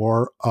look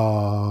for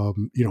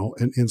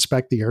and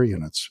inspect the air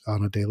units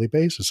on a daily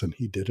basis, and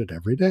he did it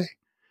every day.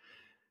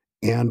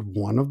 And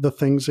one of the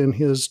things in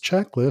his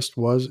checklist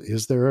was,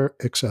 is there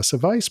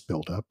excessive ice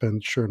buildup?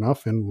 And sure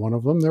enough, in one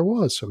of them there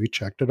was. So he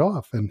checked it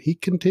off, and he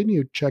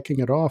continued checking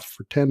it off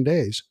for 10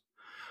 days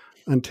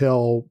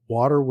until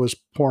water was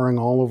pouring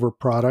all over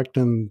product,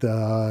 and,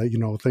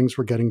 things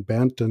were getting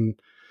bent. And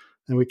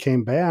we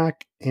came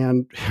back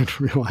and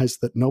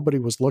realized that nobody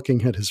was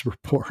looking at his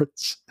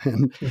reports.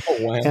 And,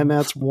 and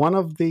that's one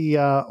of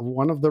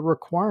the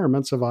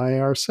requirements of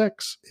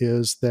IAR6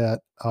 is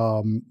that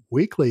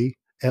weekly,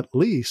 at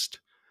least,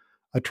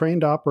 a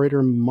trained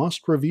operator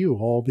must review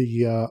all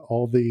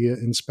the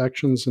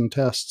inspections and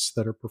tests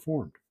that are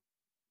performed.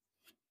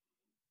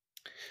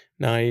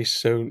 Nice.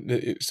 So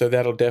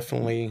that'll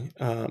definitely,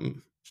 I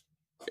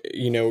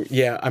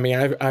mean,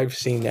 I've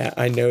seen that.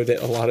 I know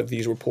that a lot of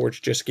these reports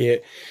just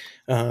get,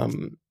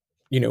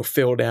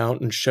 filled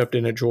out and shoved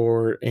in a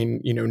drawer, and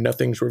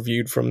nothing's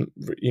reviewed from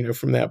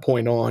that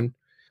point on.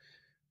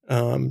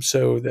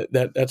 So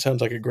that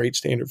sounds like a great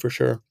standard for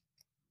sure.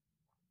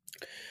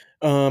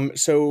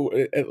 So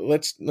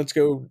let's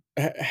go.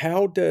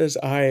 How does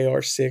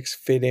IAR6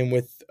 fit in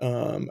with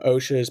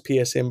OSHA's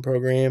PSM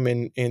program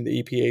and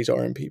the EPA's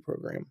RMP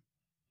program?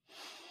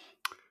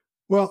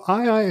 Well,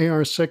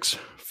 IAR6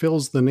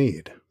 fills the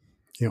need.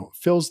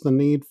 Fills the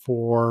need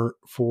for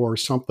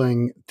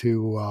something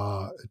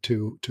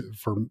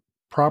for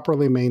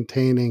properly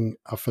maintaining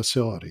a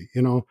facility.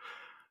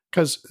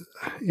 Because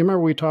you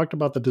remember we talked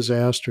about the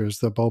disasters,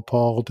 the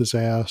Bhopal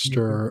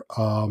disaster,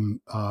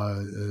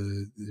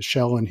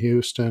 Shell in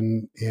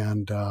Houston,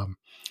 and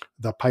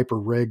the Piper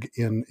rig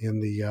in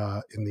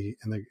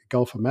the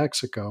Gulf of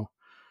Mexico.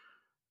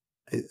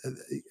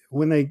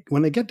 When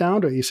they get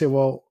down to it, you say,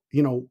 well,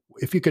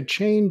 if you could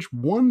change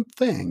one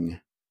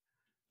thing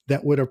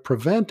that would have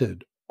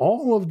prevented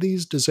all of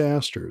these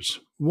disasters,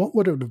 what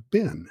would it have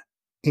been?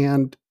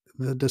 And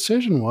the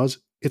decision was,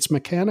 it's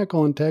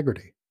mechanical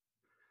integrity.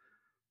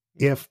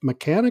 If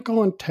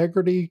mechanical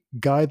integrity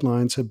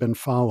guidelines had been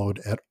followed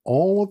at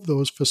all of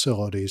those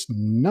facilities,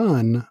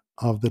 none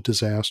of the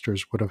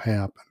disasters would have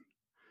happened.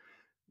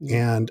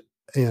 And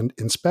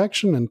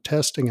inspection and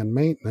testing and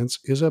maintenance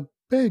is a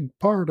big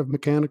part of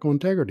mechanical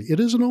integrity. It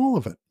isn't all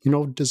of it.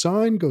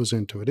 Design goes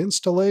into it,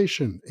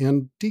 installation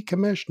and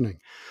decommissioning.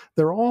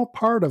 They're all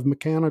part of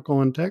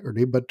mechanical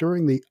integrity, but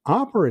during the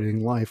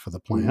operating life of the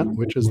plant,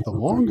 which is the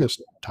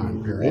longest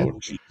time period,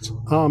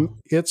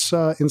 it's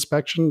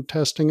inspection,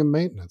 testing, and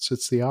maintenance.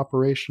 It's the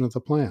operation of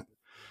the plant.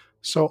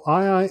 So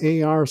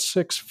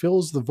IAR6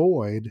 fills the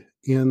void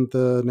in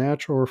the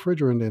natural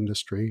refrigerant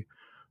industry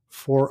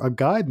for a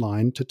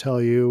guideline to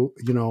tell you,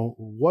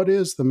 what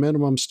is the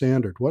minimum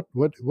standard? What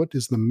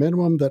is the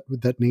minimum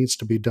that needs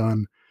to be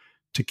done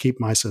to keep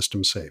my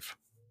system safe?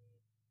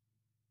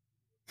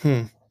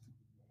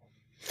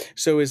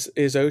 So is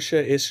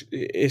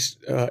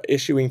OSHA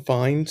issuing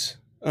fines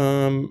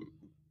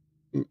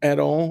at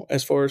all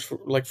as far as for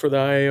the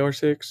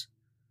IAR6?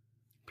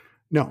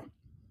 No,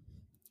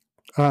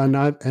 and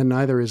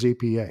neither is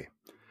EPA.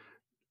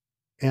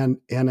 And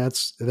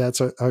that's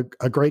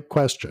a great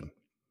question.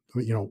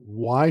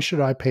 Why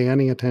should I pay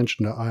any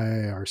attention to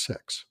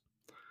IAR6?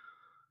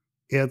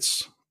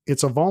 It's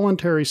a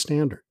voluntary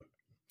standard,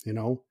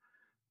 and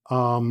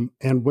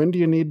when do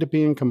you need to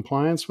be in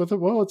compliance with it?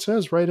 Well, it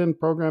says right in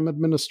program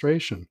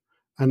administration,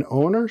 an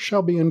owner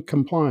shall be in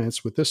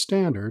compliance with this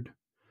standard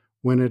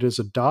when it is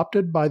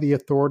adopted by the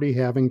authority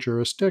having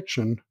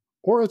jurisdiction,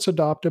 or it's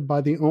adopted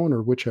by the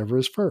owner, whichever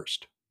is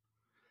first.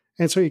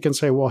 And so you can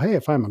say, well, hey,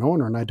 if I'm an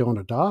owner and I don't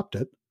adopt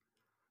it,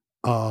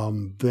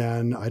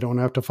 then I don't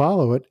have to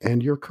follow it.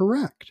 And you're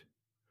correct.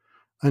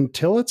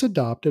 Until it's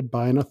adopted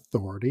by an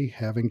authority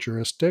having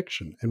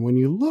jurisdiction. And when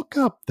you look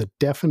up the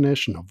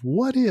definition of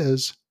what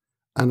is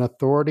an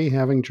authority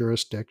having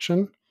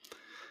jurisdiction,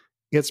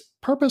 it's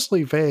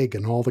purposely vague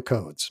in all the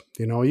codes.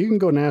 You can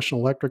go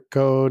National Electric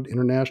Code,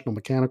 International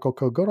Mechanical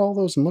Code, go to all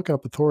those and look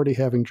up authority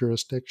having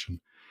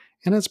jurisdiction.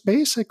 And it's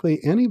basically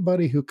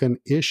anybody who can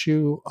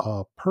issue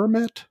a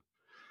permit.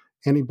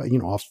 Anybody,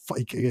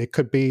 it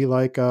could be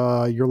like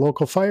your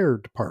local fire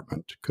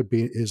department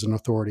is an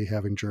authority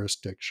having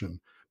jurisdiction,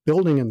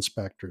 building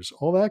inspectors,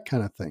 all that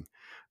kind of thing.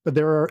 But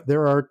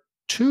there are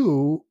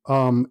two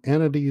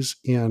entities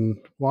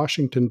in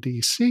Washington,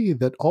 D.C.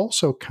 that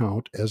also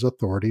count as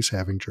authorities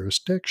having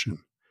jurisdiction.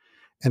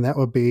 And that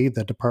would be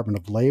the Department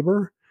of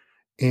Labor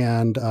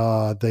and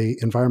the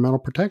Environmental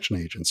Protection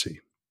Agency.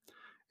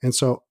 And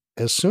so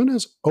as soon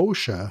as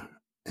OSHA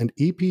and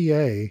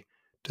EPA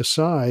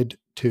decide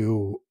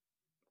to,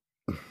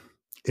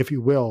 if you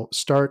will,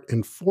 start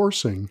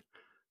enforcing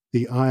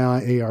the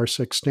IIAR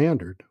 6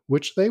 standard,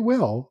 which they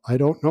will, I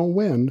don't know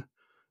when,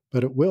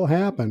 but it will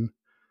happen,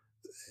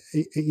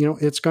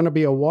 it's going to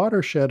be a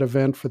watershed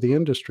event for the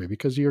industry,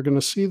 because you're going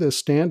to see this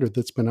standard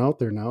that's been out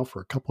there now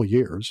for a couple of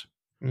years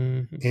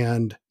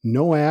and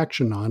no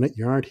action on it.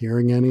 You aren't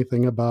hearing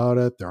anything about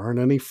it. There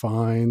aren't any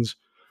fines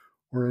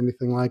or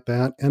anything like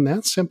that. And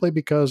that's simply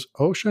because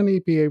OSHA and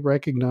EPA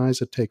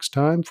recognize it takes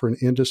time for an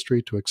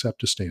industry to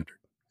accept a standard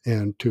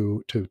and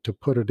to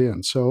put it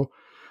in. So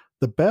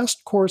the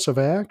best course of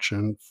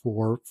action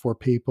for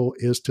people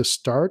is to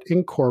start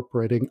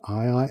incorporating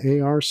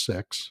IIAR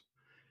 6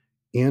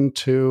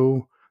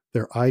 into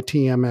their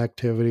ITM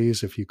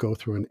activities. If you go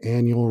through an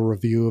annual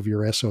review of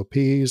your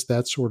SOPs,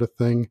 that sort of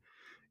thing,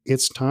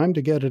 it's time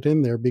to get it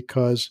in there,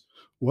 because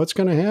what's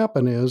going to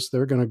happen is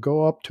they're going to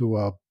go up to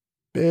a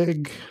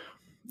big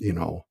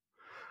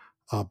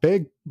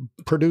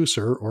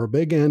producer or a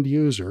big end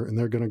user, and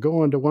they're going to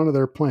go into one of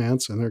their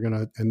plants, and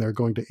they're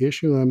going to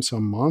issue them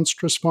some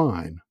monstrous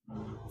fine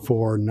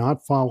for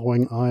not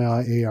following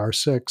IIAR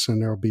 6,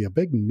 and there'll be a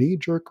big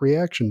knee-jerk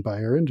reaction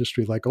by our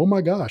industry, like, oh my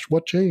gosh,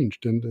 what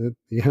changed? And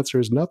the answer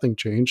is nothing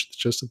changed. It's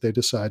just that they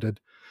decided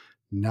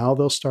now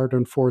they'll start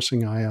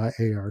enforcing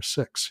IIAR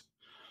 6.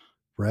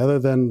 Rather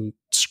than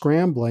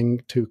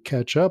scrambling to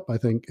catch up, I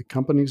think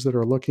companies that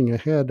are looking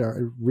ahead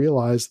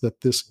realize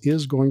that this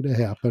is going to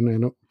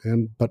happen,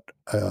 but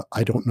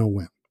I don't know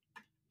when.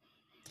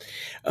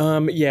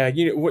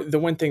 The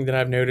one thing that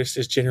I've noticed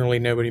is generally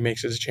nobody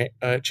makes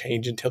a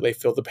change until they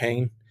feel the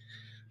pain.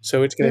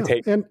 So it's going to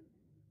take. And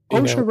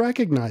OSHA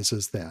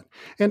recognizes that.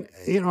 And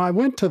I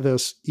went to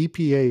this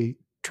EPA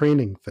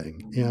training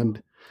thing,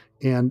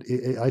 and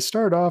I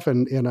started off,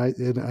 and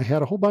I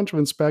had a whole bunch of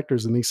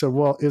inspectors, and he said,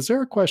 well, is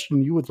there a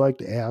question you would like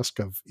to ask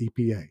of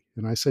EPA?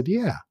 And I said,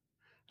 yeah.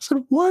 I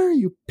said, why are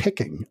you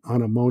picking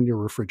on ammonia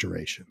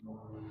refrigeration?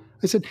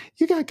 I said,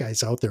 you got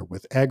guys out there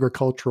with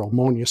agricultural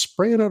ammonia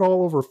spraying it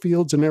all over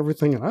fields and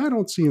everything, and I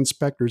don't see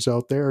inspectors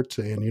out there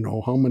saying,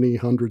 how many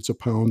hundreds of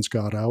pounds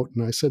got out.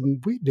 And I said,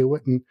 and we do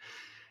it, and it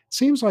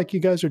seems like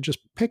you guys are just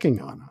picking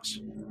on us.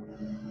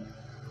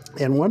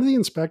 And one of the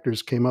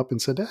inspectors came up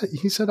and said,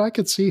 he said, I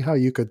could see how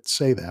you could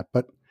say that,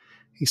 but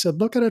he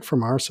said, look at it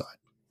from our side.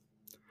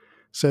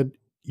 Said,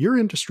 your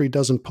industry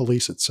doesn't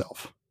police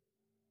itself.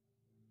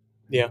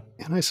 Yeah.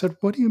 And I said,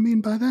 what do you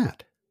mean by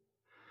that?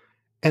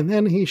 And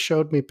then he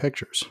showed me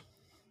pictures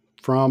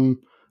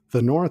from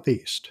the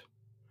Northeast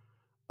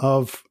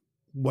of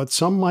what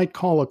some might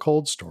call a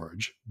cold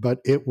storage, but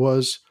it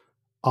was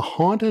a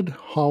haunted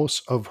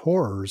house of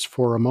horrors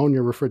for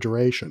ammonia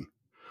refrigeration.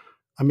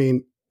 I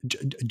mean,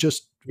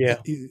 just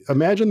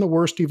imagine the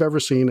worst you've ever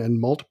seen and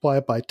multiply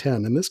it by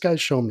 10. And this guy's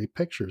showing me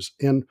pictures.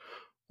 And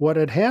what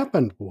had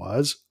happened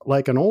was,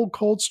 like an old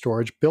cold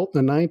storage built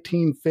in the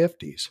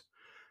 1950s,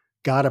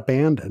 got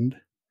abandoned.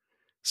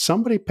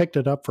 Somebody picked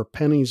it up for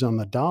pennies on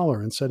the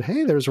dollar and said,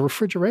 hey, there's a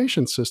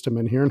refrigeration system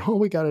in here, and all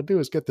we got to do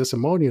is get this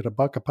ammonia at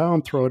 $1 a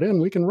pound, throw it in.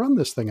 We can run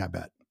this thing, I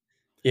bet.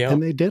 Yeah.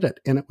 And they did it.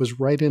 And it was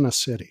right in a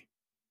city.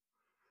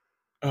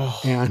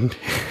 Oh. And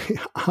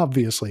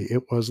obviously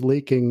it was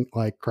leaking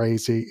like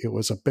crazy. It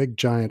was a big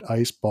giant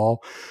ice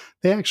ball.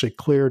 They actually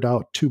cleared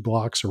out 2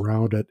 blocks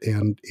around it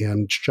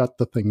and shut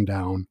the thing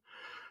down.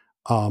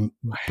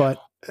 But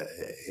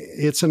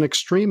it's an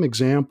extreme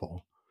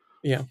example.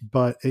 Yeah.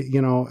 But,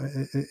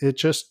 it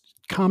just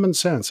common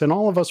sense. And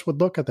all of us would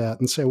look at that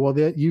and say, well,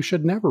 you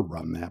should never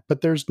run that.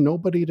 But there's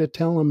nobody to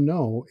tell them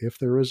no if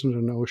there isn't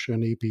an OSHA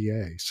and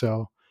EPA.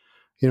 So,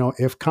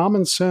 if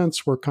common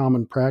sense were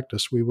common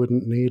practice, we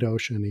wouldn't need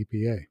OSHA and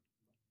EPA.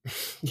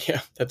 Yeah,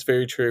 that's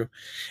very true.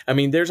 I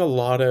mean, there's a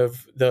lot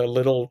of the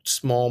little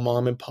small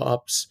mom and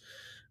pops,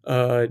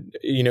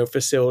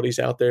 facilities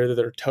out there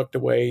that are tucked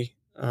away.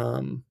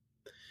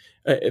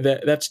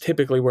 That's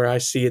typically where I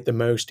see it the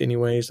most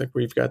anyways. Like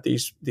we've got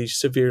these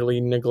severely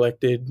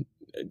neglected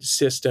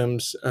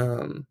systems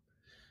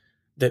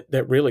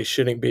that really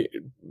shouldn't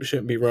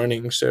be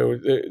running. So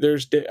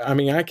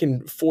I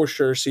can for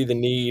sure see the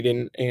need,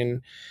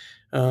 and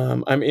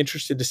I'm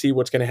interested to see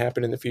what's going to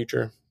happen in the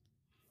future.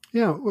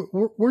 Yeah,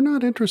 we're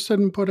not interested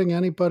in putting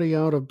anybody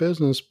out of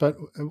business, but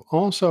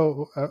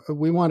also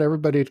we want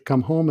everybody to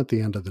come home at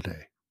the end of the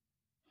day.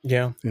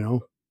 Yeah.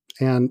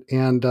 And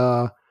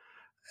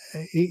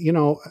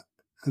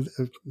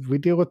we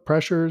deal with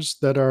pressures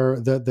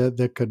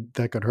that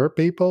could hurt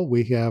people.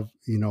 We have,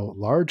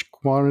 large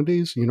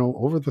quantities,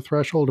 over the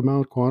threshold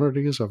amount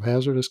quantities of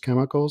hazardous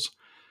chemicals,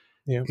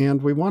 Yeah.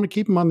 and we want to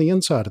keep them on the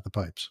inside of the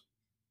pipes.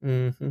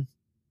 Mm-hmm.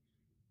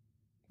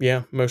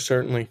 Yeah, most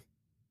certainly.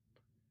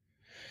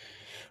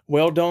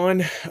 Well,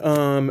 Don,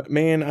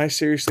 man, I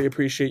seriously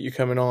appreciate you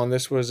coming on.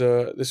 This was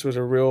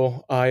a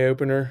real eye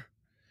opener,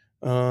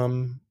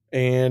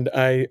 and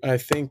I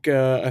think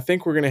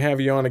we're gonna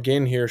have you on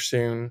again here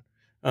soon,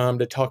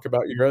 to talk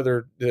about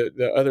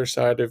the other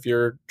side of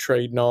your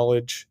trade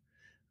knowledge,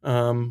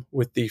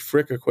 with the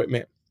Frick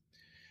equipment.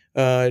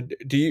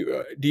 Do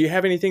you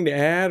have anything to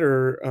add,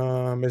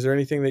 or is there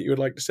anything that you would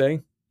like to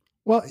say?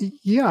 Well,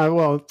 yeah.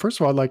 Well, first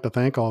of all, I'd like to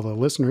thank all the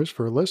listeners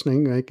for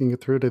listening, making it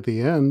through to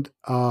the end.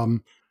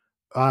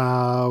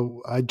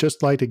 I'd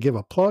just like to give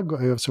a plug.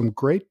 I have some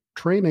great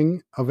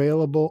training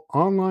available,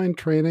 online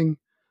training.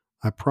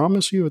 I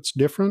promise you it's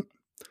different.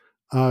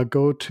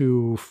 Go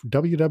to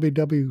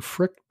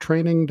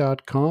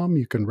www.fricktraining.com.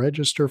 You can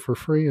register for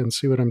free and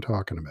see what I'm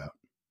talking about.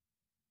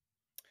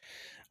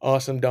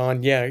 Awesome,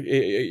 Don. Yeah,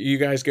 you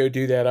guys go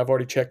do that. I've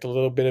already checked a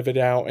little bit of it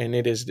out, and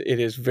it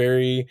is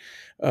very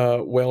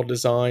well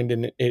designed,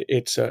 and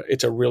it's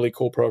a really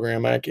cool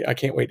program. I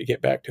can't wait to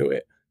get back to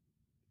it.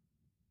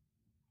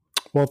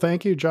 Well,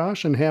 thank you,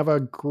 Josh, and have a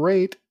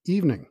great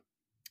evening.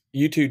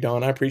 You too,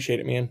 Don. I appreciate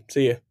it, man.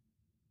 See ya.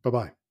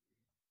 Bye-bye.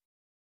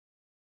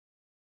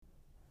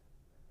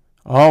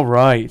 All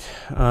right.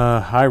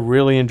 I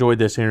really enjoyed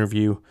this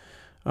interview.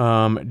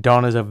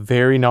 Don is a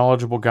very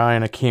knowledgeable guy,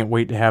 and I can't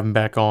wait to have him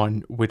back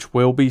on, which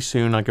will be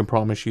soon. I can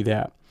promise you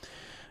that.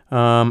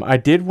 I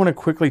did want to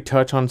quickly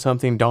touch on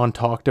something Don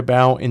talked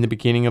about in the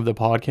beginning of the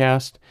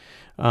podcast.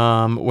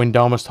 When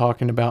Don was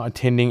talking about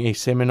attending a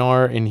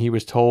seminar, and he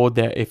was told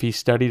that if he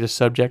studied a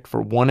subject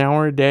for 1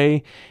 hour a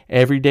day,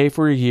 every day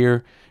for a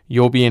year,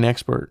 you'll be an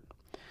expert.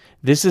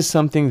 This is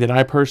something that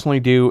I personally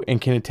do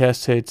and can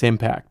attest to its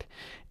impact.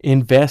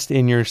 Invest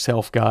in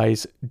yourself,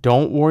 guys.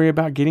 Don't worry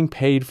about getting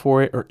paid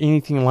for it or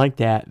anything like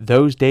that.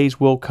 Those days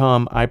will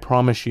come, I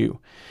promise you.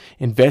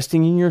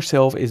 Investing in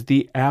yourself is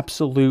the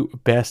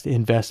absolute best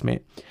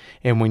investment.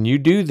 And when you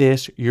do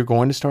this, you're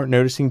going to start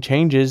noticing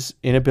changes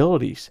in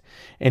abilities.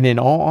 And in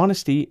all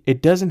honesty,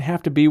 it doesn't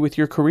have to be with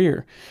your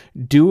career.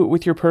 Do it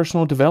with your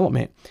personal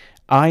development.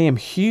 I am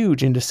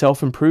huge into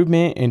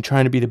self-improvement and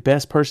trying to be the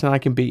best person I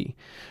can be.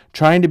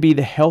 Trying to be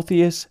the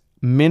healthiest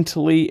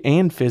mentally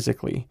and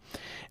physically.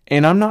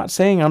 And I'm not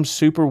saying I'm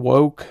super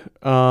woke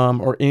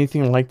or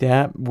anything like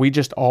that. We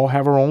just all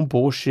have our own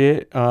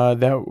bullshit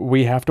that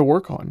we have to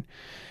work on.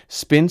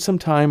 Spend some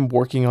time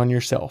working on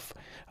yourself,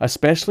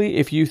 especially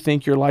if you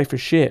think your life is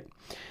shit.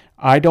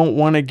 I don't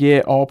want to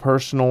get all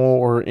personal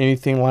or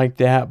anything like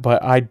that,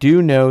 but I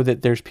do know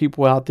that there's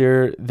people out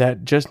there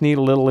that just need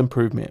a little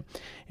improvement.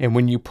 And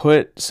when you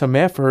put some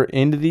effort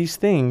into these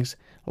things,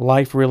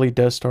 life really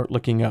does start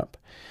looking up.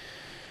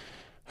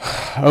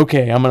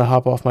 Okay, I'm going to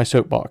hop off my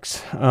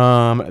soapbox.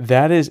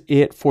 That is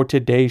it for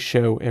today's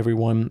show,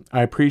 everyone.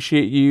 I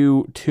appreciate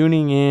you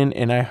tuning in,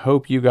 and I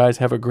hope you guys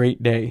have a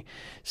great day.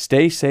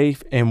 Stay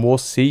safe, and we'll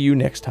see you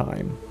next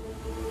time.